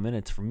first couple of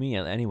minutes, for me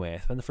anyway, I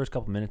spend the first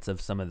couple of minutes of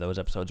some of those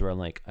episodes where I'm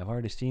like, I've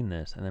already seen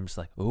this. And I'm just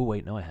like, oh,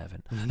 wait, no, I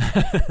haven't.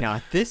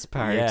 Not this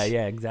part.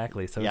 Yeah,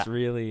 exactly. So it's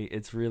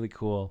really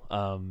cool.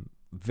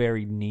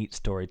 Very neat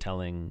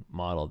storytelling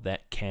model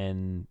that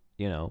can,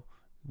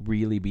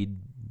 really be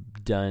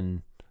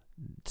done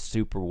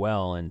super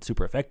well and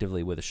super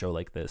effectively with a show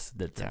like this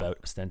that's about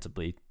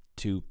ostensibly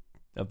two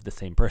of the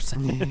same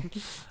person.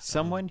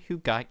 Someone who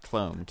got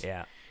cloned.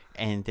 Yeah.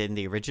 And then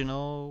the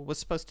original was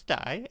supposed to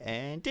die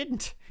and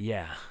didn't.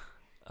 Yeah.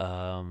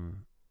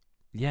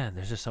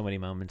 There's just so many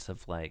moments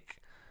of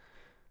like,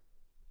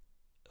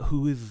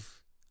 who is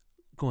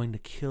going to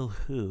kill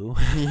who?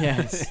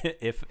 Yes.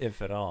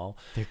 if at all.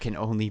 There can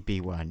only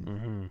be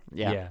one. Mm-hmm.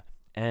 Yeah.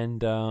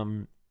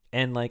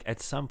 And like at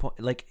some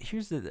point, like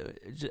here's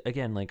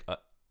again, like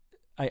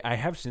I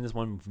have seen this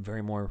one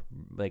very more,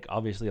 like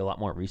obviously a lot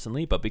more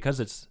recently, but because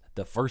it's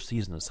the first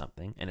season of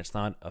something and it's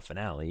not a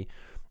finale,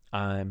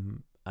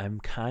 I'm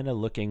kind of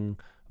looking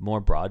more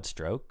broad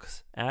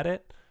strokes at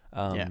it.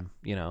 I mean,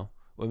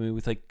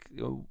 with like,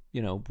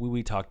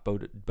 we talked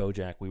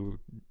Bojack, we were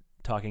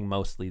talking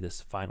mostly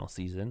this final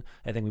season.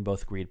 I think we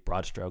both agreed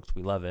broad strokes.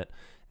 We love it.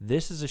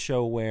 This is a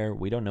show where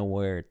we don't know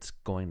where it's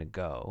going to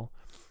go,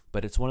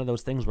 but it's one of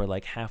those things where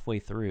like halfway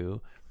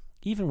through,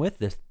 even with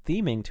this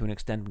theming to an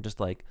extent, just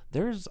like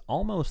there's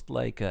almost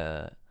like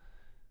a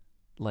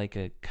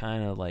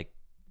kind of like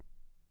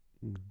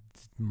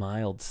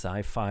mild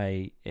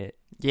sci-fi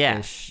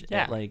ish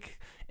like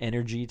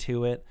energy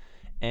to it.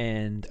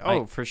 And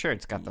for sure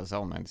it's got those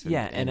elements.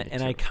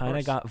 And I kind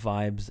of got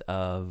vibes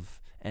of,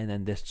 and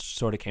then this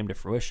sort of came to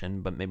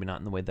fruition, but maybe not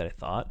in the way that I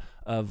thought,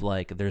 of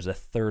like there's a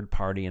third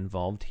party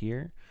involved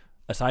here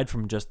aside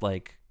from just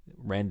like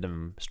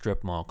random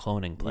strip mall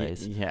cloning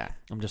place.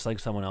 I'm just like,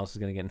 someone else is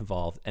going to get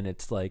involved, and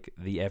it's like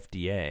the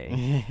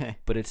FDA,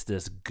 but it's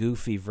this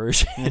goofy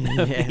version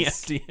of the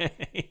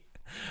FDA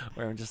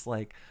where I'm just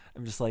like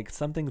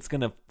something's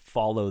going to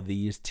follow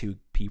these two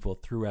people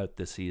throughout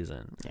the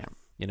season.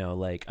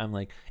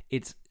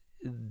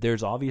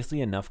 There's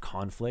obviously enough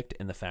conflict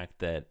in the fact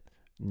that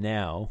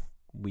now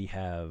we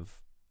have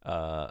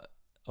a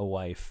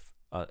wife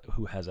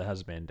who has a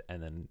husband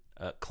and then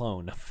a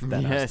clone of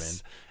that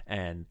husband,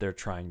 and they're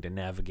trying to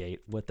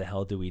navigate what the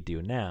hell do we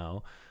do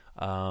now,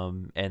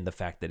 and the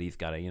fact that he's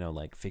got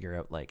to figure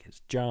out like his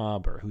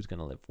job or who's going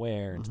to live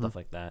where and stuff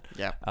like that.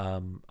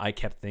 I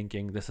kept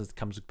thinking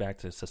comes back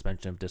to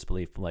suspension of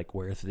disbelief, like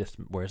where's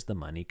the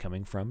money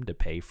coming from to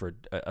pay for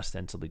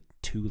ostensibly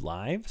 2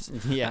 lives.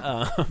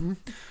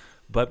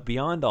 But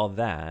beyond all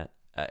that,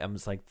 I'm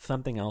just like,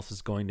 something else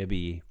is going to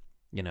be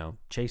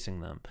chasing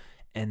them.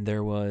 And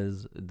there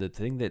was the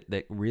thing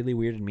that really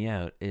weirded me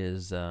out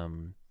is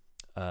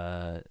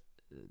the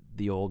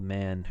old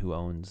man who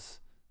owns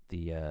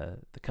the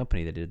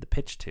company that did the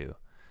pitch to,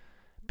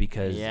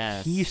 because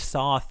he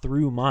saw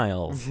through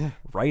Miles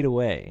right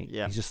away.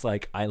 He's just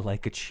like, I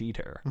like a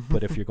cheater,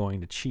 but if you're going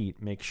to cheat,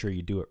 make sure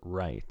you do it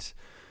right.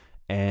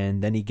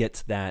 And then he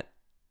gets that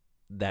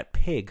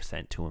pig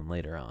sent to him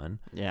later on.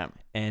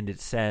 And it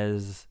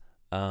says,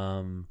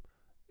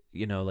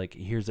 like,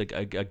 here's a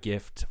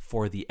gift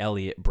for the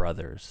Elliott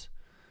brothers.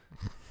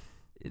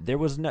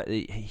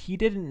 He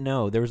didn't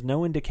know. There was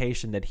no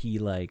indication that he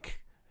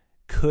like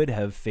could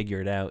have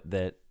figured out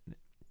that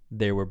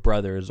they were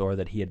brothers or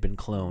that he had been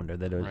cloned or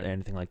that it was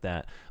anything like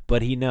that.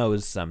 But he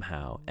knows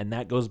somehow, and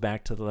that goes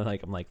back to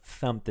I'm like,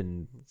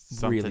 something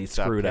really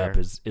screwed up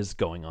is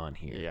going on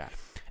here.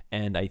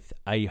 And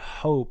I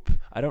hope,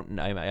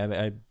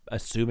 I'm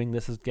assuming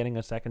this is getting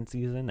a second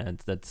season, and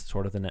that's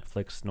sort of the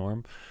Netflix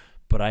norm.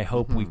 But I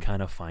hope we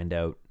kind of find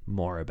out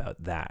more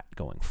about that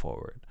going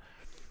forward,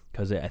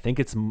 because I think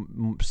it's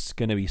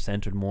going to be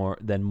centered around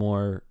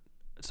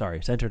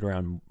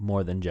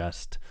more than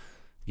just,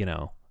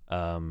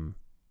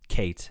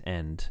 Kate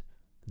and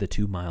the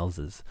 2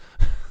 Mileses.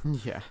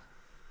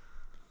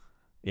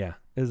 It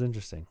was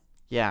interesting.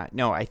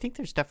 No, I think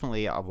there's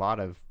definitely a lot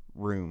of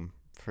room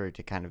for it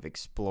to kind of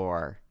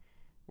explore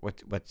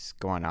what's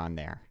going on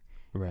there.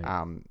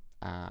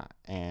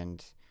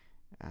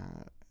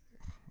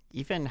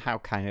 even how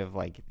kind of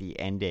like the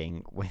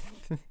ending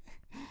with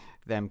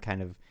them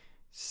kind of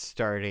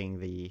starting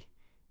the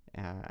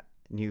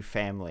new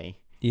family,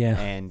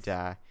 and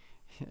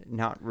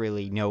not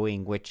really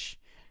knowing which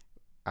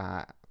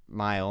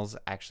Miles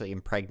actually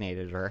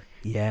impregnated her.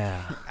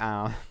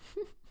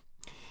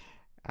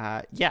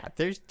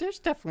 There's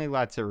definitely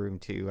lots of room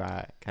to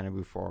kind of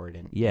move forward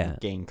and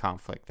gain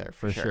conflict there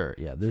for sure.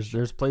 Yeah,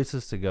 there's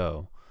places to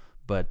go,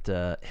 but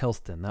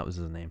Hilston, that was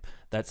his name.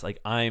 That's like,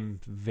 I'm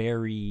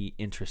very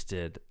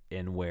interested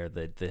in where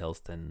the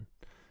Hilston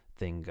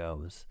thing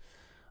goes.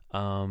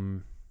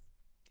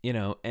 You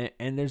know,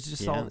 and there's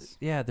just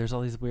there's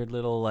all these weird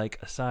little like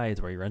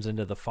asides where he runs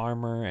into the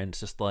farmer, and it's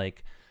just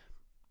like,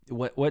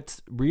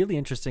 what's really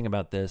interesting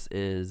about this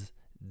is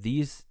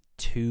these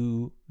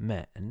two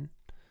men,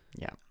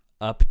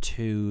 up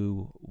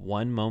to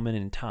one moment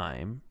in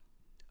time,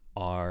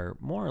 are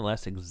more or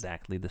less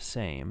exactly the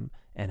same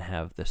and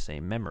have the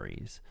same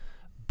memories.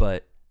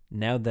 But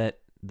now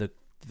that the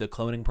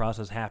cloning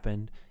process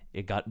happened,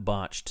 it got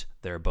botched,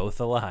 they're both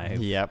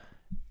alive.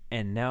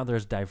 And now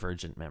there's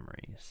divergent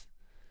memories.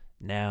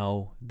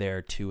 Now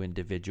they're two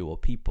individual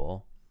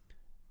people,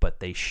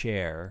 but they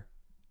share,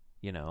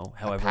 you know,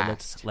 however,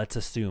 let's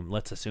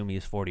assume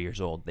he's 40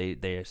 years old.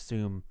 They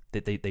assume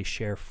that they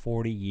share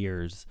 40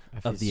 years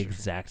of the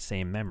exact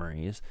same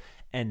memories,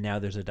 and now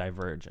there's a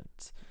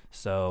divergence.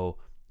 So,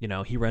 you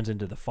know, he runs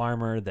into the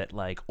farmer that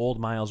like old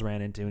Miles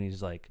ran into, and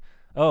he's like,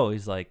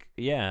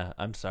 yeah,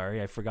 I'm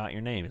sorry, I forgot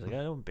your name. He's like,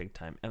 oh, big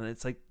time. And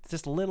it's like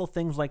just little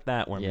things like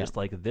that where I'm just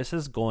like, this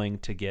is going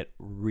to get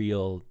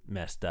real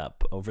messed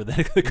up over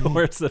the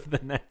course of the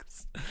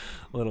next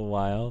little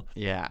while.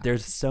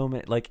 There's so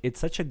many, like,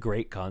 it's such a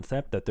great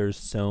concept that there's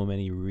so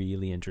many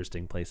really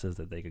interesting places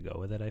that they could go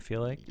with it, I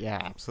feel like.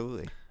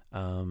 Absolutely.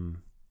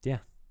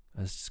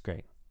 It's just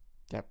great.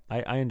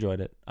 I enjoyed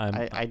it.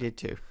 I did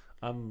too.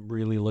 I'm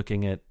really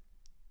looking at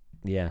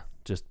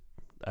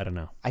I don't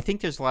know. I think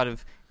there's a lot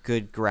of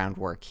good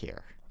groundwork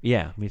here.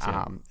 Yeah, me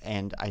too.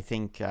 And I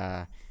think,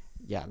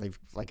 they've,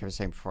 like I was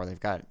saying before, they've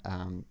got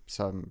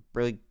some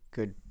really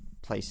good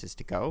places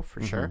to go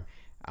for sure.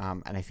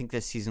 And I think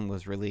this season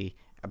was really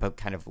about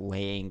kind of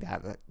laying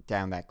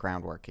down that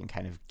groundwork and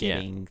kind of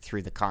getting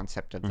through the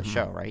concept of the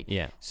show, right?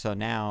 So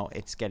now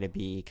it's going to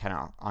be kind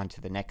of on to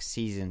the next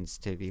seasons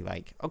to be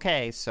like,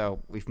 okay,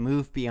 so we've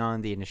moved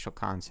beyond the initial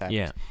concept.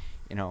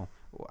 You know,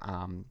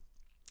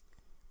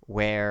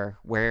 where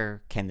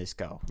can this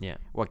go?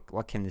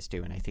 What can this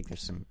do? And I think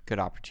there's some good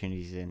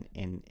opportunities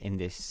in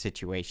this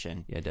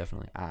situation.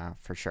 Definitely.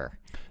 For sure.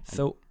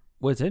 So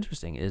what's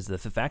interesting is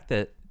that the fact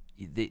that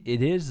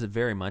it is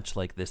very much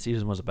like this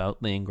season was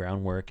about laying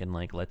groundwork and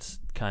like, let's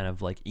kind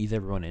of like ease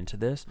everyone into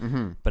this,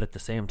 but at the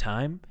same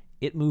time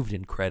it moved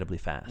incredibly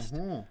fast.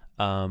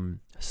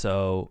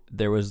 So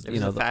there was, it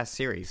was a fast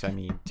series. I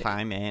mean,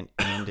 time and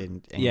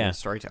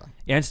storytelling.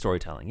 And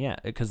storytelling,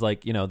 because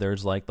like, you know,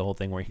 there's like the whole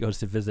thing where he goes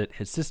to visit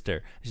his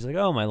sister. She's like,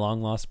 oh, my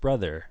long lost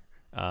brother.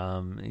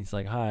 And he's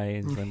like, hi,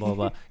 and blah, blah,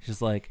 blah.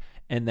 She's like,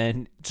 and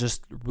then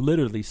just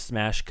literally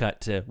smash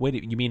cut to,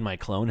 wait, you mean my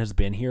clone has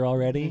been here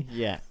already?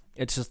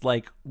 It's just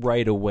like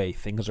right away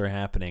things are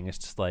happening. It's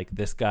just like,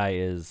 this guy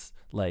is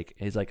like,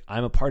 he's like,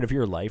 I'm a part of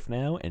your life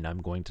now, and I'm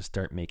going to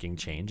start making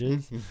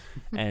changes.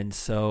 And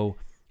so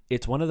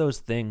it's one of those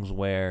things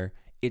where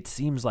it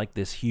seems like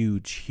this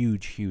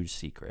huge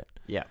secret.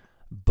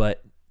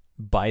 But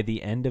by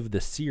the end of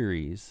the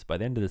series, by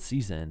the end of the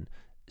season,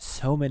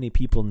 so many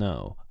people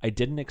know. I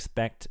didn't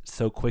expect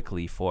so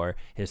quickly for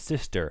his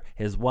sister,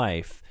 his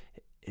wife,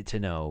 to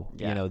know,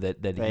 you know,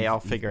 that they all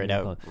figure it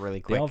out really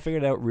quick. They all figure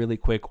it out really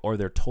quick, or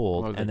they're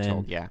told, and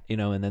then you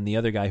know, and then the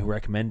other guy who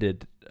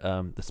recommended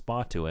the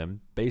spa to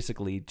him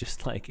basically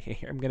just like,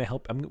 hey, I'm gonna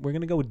help. We're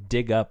gonna go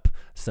dig up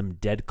some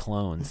dead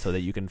clones so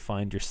that you can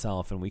find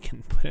yourself, and we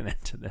can put an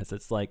end to this.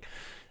 It's like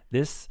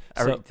this.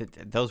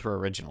 Those were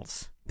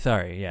originals.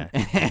 Sorry,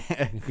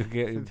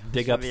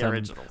 dig up some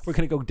originals. We're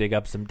gonna go dig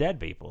up some dead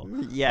people,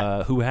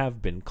 who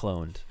have been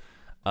cloned.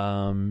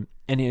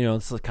 And you know,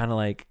 it's kind of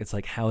like, it's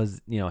like, how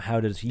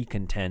does he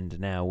contend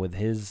now with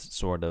his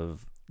sort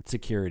of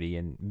security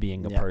and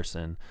being a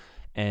person?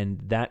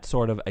 And that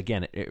sort of,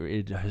 again,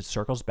 it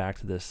circles back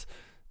to this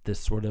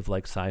sort of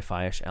like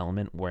sci-fi-ish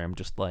element where I'm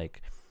just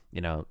like,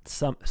 you know,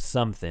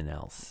 something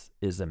else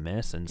is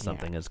amiss, and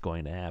something is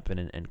going to happen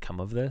and come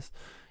of this.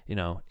 You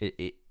know,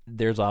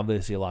 there's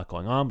obviously a lot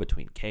going on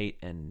between Kate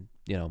and,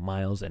 you know,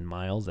 Miles, and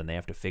they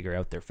have to figure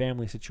out their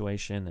family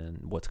situation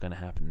and what's going to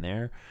happen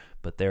there.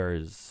 But there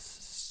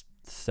is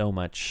so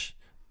much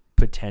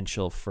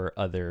potential for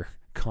other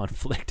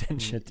conflict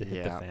and shit to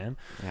hit the fan.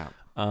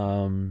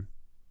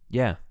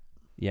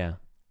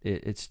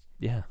 It's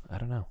I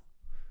don't know.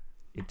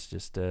 It's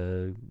just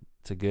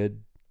it's a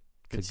good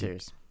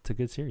series. It's a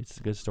good series. It's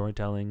a good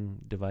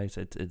storytelling device.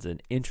 It's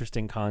an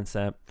interesting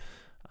concept.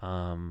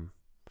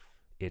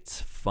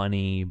 It's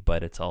funny,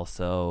 but it's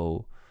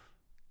also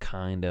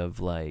kind of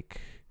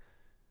like,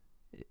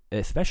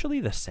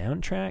 especially the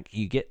soundtrack,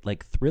 you get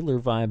like thriller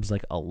vibes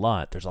like a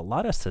lot. There's a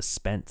lot of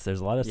suspense.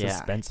 There's a lot of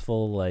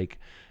suspenseful like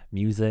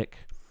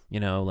music.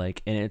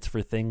 like, and it's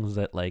for things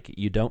that like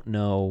you don't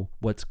know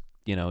what's,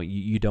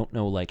 you don't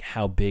know like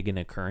how big an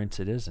occurrence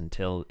it is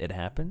until it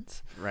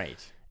happens. Right.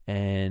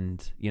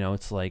 And,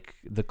 it's like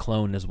the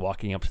clone is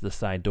walking up to the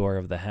side door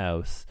of the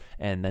house,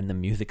 and then the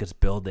music is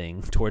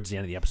building towards the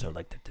end of the episode,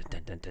 like, dun,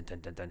 dun, dun, dun, dun,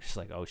 dun, dun. She's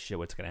like, oh shit,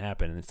 what's going to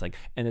happen? And it's like,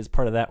 and it's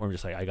part of that where I'm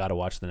just like, I got to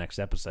watch the next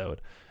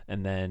episode.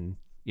 And then,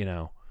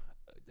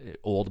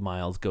 old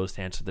Miles goes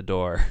to answer the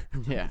door.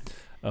 Yeah.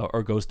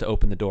 Or goes to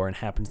open the door and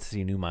happens to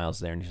see new Miles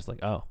there. And he's just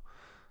like, oh,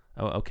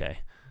 okay.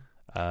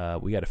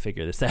 We got to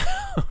figure this out.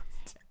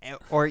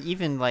 Or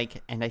even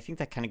like, and I think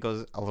that kind of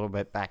goes a little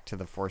bit back to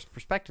the forced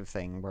perspective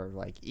thing, where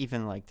like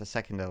even like the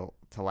second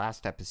to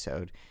last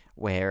episode,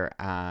 where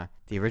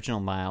the original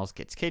Miles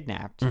gets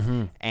kidnapped,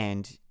 mm-hmm.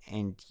 and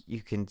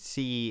you can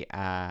see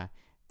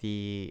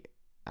the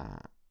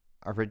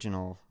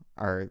original,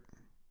 or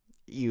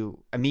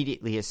you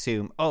immediately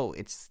assume, oh,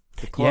 it's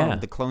the clone. Yeah.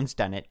 The clone's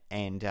done it,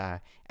 and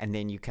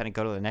then you kind of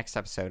go to the next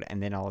episode,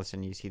 and then all of a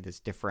sudden you see this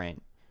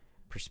different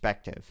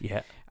perspective.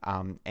 Yeah.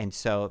 And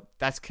so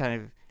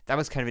that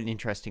was kind of an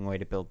interesting way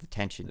to build the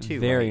tension too.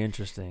 Very right?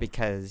 interesting.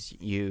 Because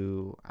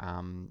you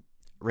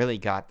really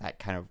got that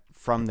kind of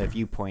from the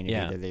viewpoint of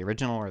either the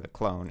original or the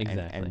clone.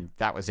 Exactly. And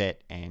that was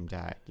it. And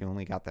you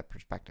only got that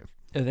perspective.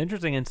 It's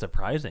interesting and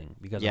surprising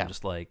because Yeah. I'm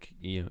just like,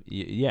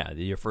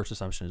 your first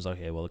assumption is,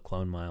 okay, well, the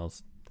clone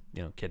Miles,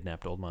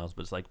 kidnapped old Miles.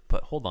 But it's like,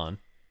 but hold on.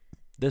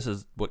 This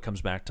is what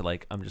comes back to,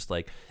 like, I'm just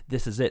like,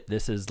 this is it.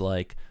 This is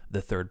like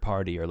the third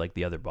party or like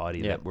the other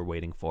body that we're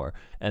waiting for.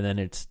 And then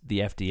it's the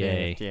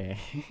FDA.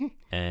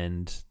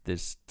 And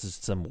there's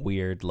just some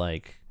weird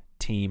like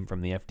team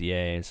from the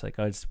FDA. It's like,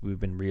 we've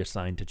been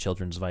reassigned to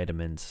children's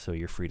vitamins, so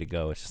you're free to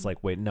go. It's just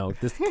like, wait, no,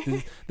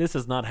 this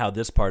is not how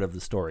this part of the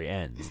story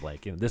ends.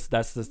 Like,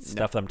 that's the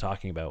stuff that I'm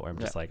talking about, where I'm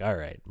just like, all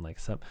right, like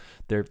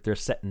they're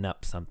setting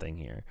up something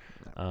here.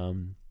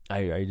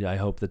 I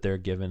hope that they're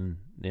given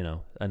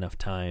enough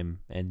time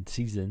and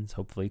seasons,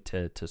 hopefully,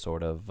 to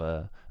sort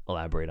of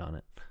elaborate on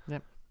it.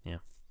 Yep. Yeah.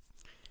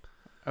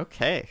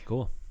 Okay.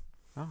 Cool.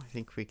 Well, I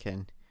think we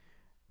can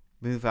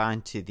move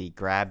on to the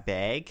grab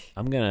bag.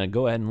 I'm gonna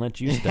go ahead and let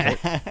you start.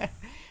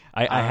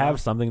 I have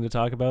something to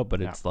talk about,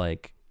 but it's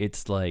like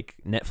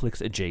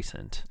Netflix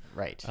adjacent.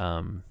 Right.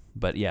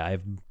 But yeah,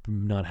 I've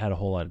not had a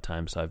whole lot of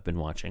time, so I've been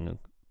watching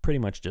pretty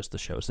much just the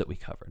shows that we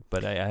covered,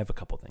 but I have a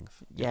couple things.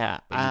 Yeah,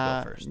 but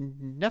you go first.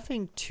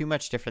 Nothing too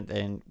much different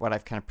than what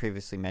I've kind of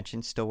previously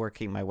mentioned. Still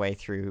working my way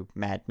through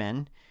Mad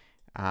Men.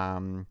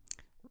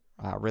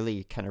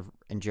 Really kind of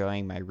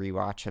enjoying my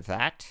rewatch of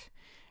that.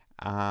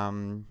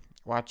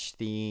 Watched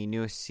the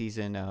newest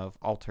season of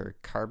Altered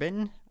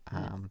Carbon.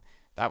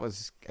 That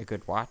was a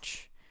good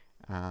watch.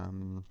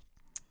 Kind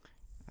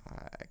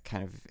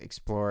of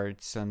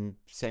explored some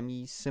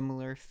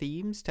semi-similar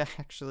themes to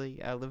actually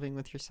living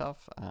with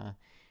yourself.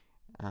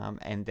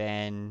 And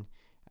then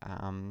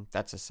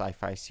that's a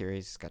sci-fi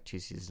series. It's got 2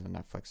 seasons on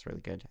Netflix.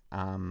 Really good.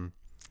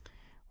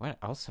 What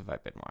else have I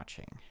been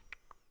watching?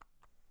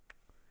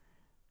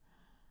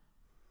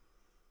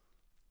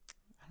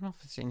 I don't know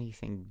if it's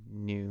anything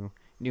new.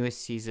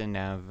 Newest season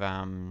of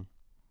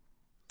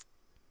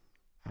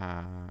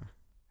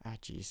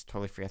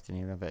totally forgot the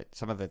name of it.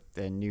 Some of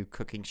the new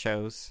cooking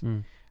shows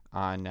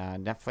on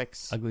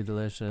Netflix. Ugly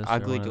Delicious.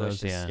 Ugly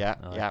Delicious. Yeah.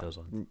 Like those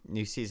ones.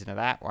 New season of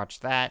that.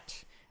 Watch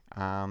that.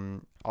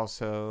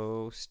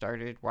 Also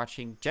started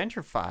watching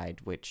Gentrified,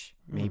 which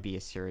may be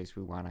a series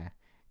we want to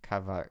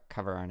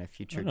cover on a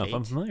future date. I don't know if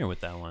I'm familiar with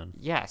that one.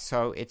 Yeah,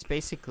 so it's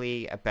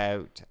basically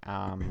about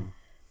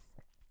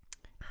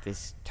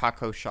this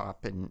taco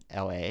shop in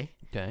LA.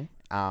 Okay.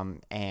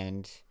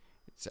 And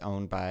it's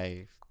owned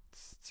by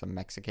some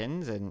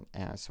Mexicans and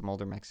some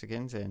older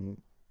Mexicans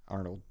and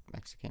Arnold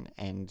Mexican,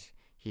 and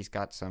he's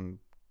got some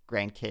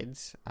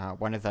grandkids.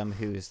 One of them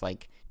who's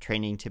like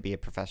training to be a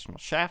professional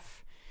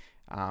chef.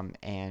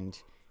 And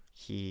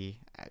he,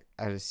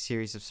 out of a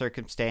series of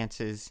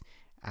circumstances,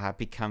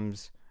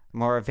 becomes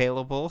more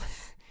available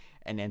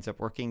and ends up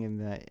working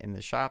in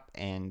the shop,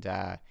 and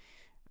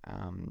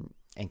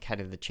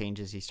kind of the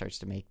changes he starts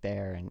to make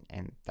there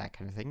and that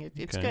kind of thing.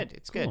 It's good.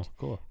 It's good.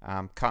 Cool.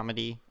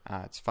 Comedy.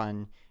 It's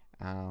fun.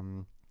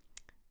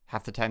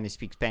 Half the time they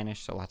speak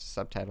Spanish, so lots of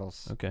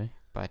subtitles. Okay.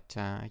 But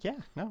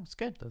it's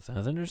good. That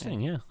sounds interesting.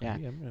 Yeah. Yeah.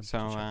 I'm gonna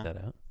So check that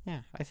out. Yeah,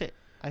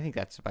 I think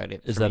that's about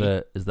it. Is that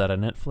a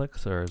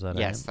Netflix or is that?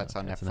 Yes, that's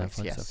on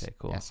Netflix. Yes. Okay,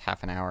 cool. Yes,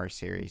 half an hour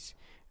series.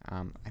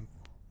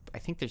 I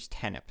think there's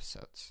 10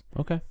 episodes.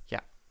 Okay. Yeah.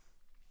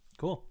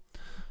 Cool.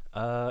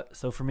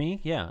 So for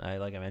me,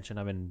 like I mentioned,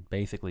 I've been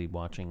basically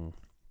watching,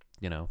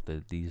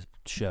 these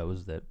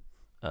shows that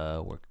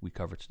we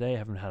covered today. I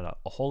haven't had a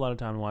whole lot of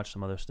time to watch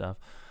some other stuff.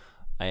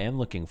 I am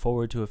looking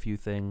forward to a few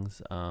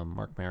things.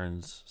 Mark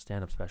Maron's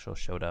stand-up special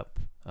showed up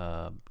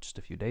just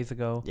a few days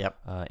ago. Yep.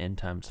 End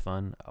Time's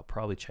Fun. I'll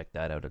probably check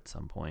that out at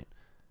some point.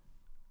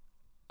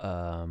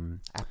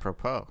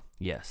 Apropos.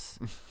 Yes.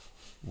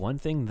 One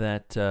thing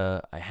that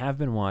I have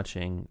been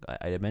watching,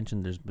 I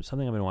mentioned there's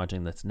something I've been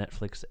watching that's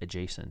Netflix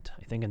adjacent.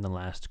 I think in the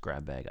last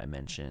grab bag I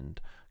mentioned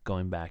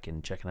going back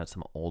and checking out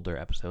some older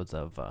episodes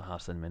of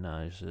Hassan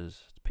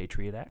Minhaj's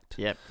Patriot Act.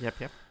 Yep.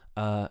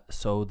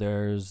 So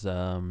there's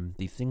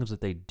these things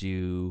that they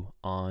do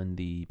on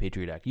the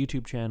Patriot Act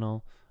YouTube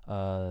channel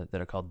that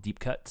are called deep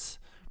cuts,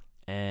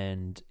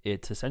 and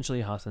it's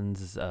essentially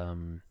Hassan's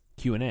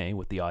Q&A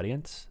with the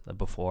audience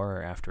before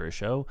or after a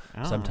show.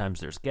 Oh.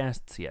 Sometimes there's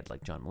guests. He had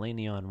like John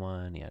Mulaney on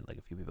one. He had like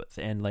a few people,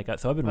 and like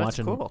so I've been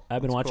watching. Cool.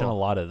 I've been watching a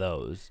lot of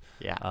those.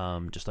 Yeah.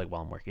 Just like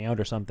while I'm working out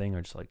or something,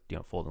 or just like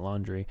folding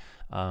laundry.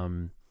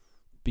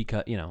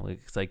 Because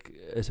it's like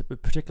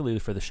particularly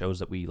for the shows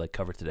that we like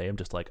cover today, I'm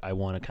just like I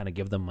want to kind of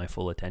give them my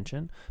full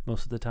attention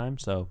most of the time.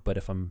 So, but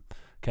if I'm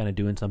kind of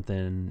doing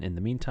something in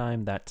the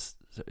meantime, that's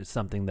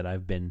something that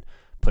I've been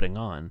putting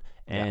on,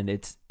 and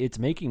it's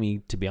making me,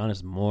 to be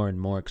honest, more and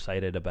more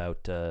excited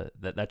about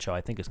that show. I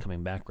think is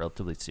coming back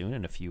relatively soon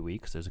in a few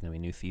weeks. There's going to be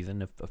a new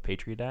season of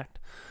Patriot Act,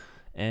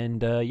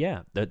 and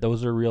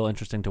those are real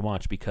interesting to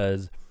watch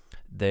because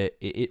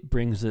it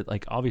brings it,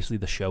 like, obviously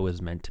the show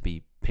is meant to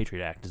be,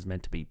 Patriot Act is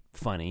meant to be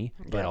funny,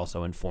 but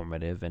also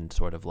informative and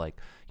sort of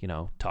like,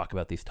 talk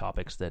about these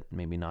topics that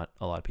maybe not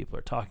a lot of people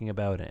are talking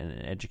about,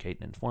 and educate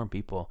and inform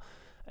people.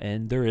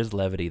 And there is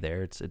levity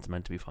there. It's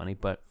meant to be funny,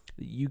 but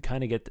you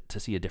kind of get to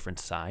see a different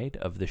side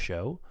of the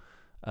show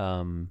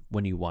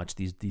when you watch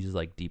these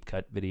like deep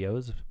cut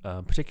videos,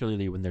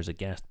 particularly when there's a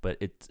guest.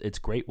 But it's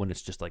great when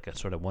it's just like a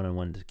sort of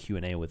one-on-one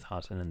Q&A with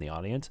Hassan and the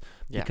audience,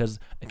 because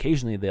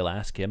occasionally they'll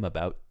ask him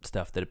about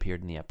stuff that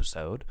appeared in the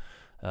episode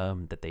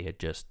that they had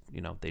just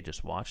they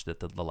just watched at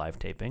the live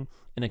taping,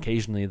 and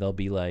occasionally they'll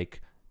be like,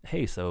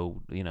 hey,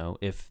 so,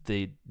 if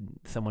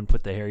someone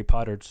put the Harry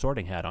Potter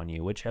sorting hat on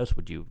you, which house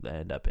would you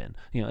end up in?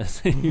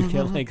 So you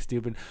get like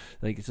stupid,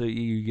 like, so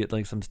you get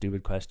like some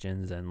stupid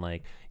questions, and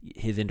like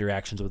his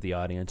interactions with the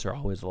audience are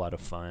always a lot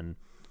of fun.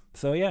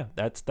 So yeah,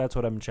 that's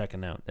what I'm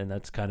checking out, and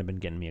that's kind of been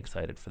getting me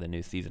excited for the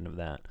new season of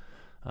that.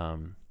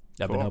 I've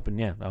been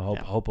hoping, I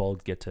hope I'll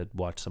get to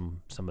watch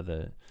some of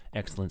the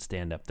excellent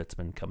stand-up that's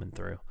been coming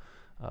through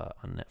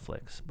on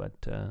Netflix,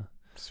 but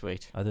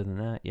sweet. Other than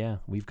that,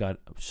 we've got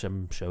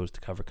some shows to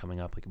cover coming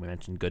up. Like we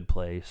mentioned, Good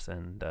Place,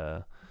 and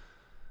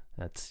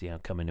that's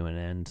coming to an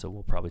end. So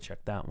we'll probably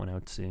check that one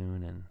out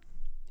soon. And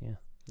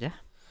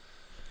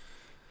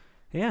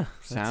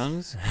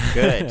sounds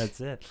good.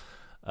 That's it.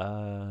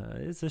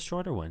 It's a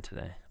shorter one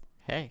today.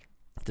 Hey,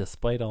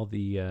 despite all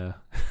the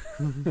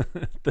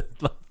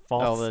the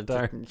false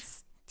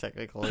starts,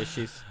 technical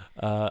issues.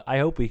 I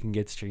hope we can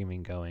get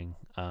streaming going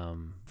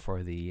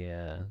for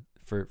the.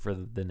 For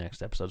the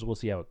next episodes. We'll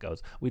see how it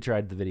goes. We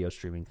tried the video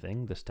streaming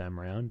thing this time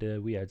around.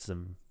 We had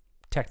some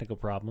technical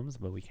problems,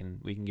 but we can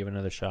give it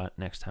another shot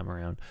next time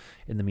around.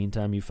 In the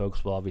meantime, you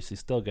folks will obviously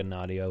still get an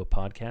audio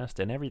podcast,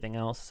 and everything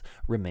else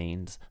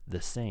remains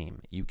the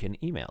same. You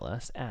can email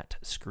us at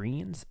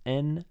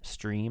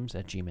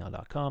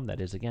screensnstreams@gmail.com. That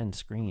is, again,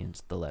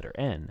 screens, the letter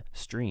N,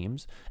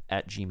 streams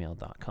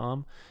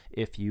 @gmail.com.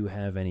 If you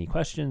have any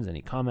questions,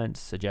 any comments,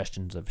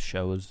 suggestions of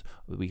shows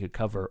we could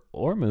cover,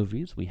 or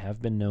movies, we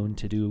have been known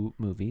to do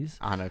movies.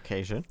 On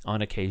occasion.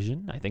 I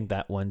think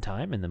that one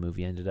time, and the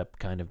movie ended up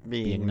kind of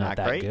being not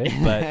that great. Good,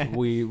 but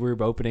we were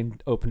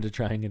open to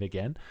trying it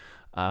again.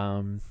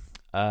 And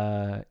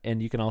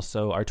you can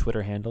also, our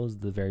Twitter handle is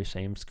the very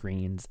same,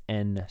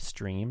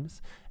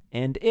 screensnstreams.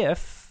 And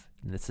if,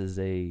 and this is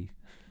I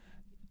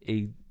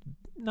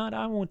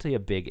won't say a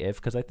big if,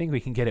 because I think we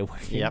can get it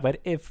working,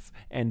 but if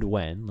and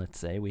when, let's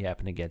say, we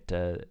happen to get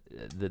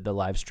the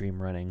live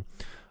stream running,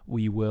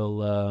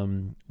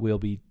 we'll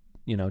be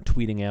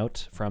tweeting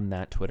out from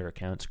that Twitter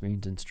account,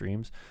 Screens and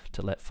Streams,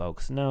 to let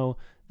folks know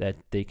that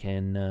they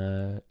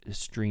can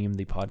stream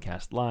the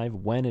podcast live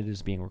when it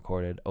is being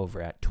recorded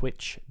over at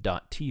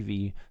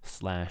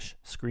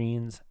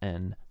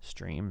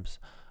twitch.tv/screensandstreams.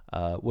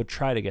 We'll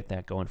try to get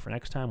that going for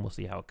next time. We'll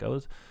see how it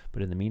goes.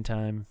 But in the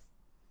meantime,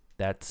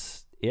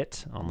 that's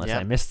it, unless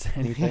I missed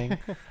anything.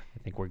 I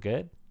think we're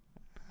good.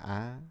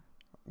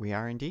 We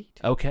are indeed.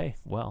 Okay,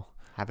 well.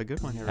 Have a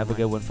good one, everyone. Have a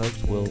good one,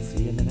 folks. We'll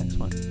see you in the next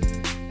one.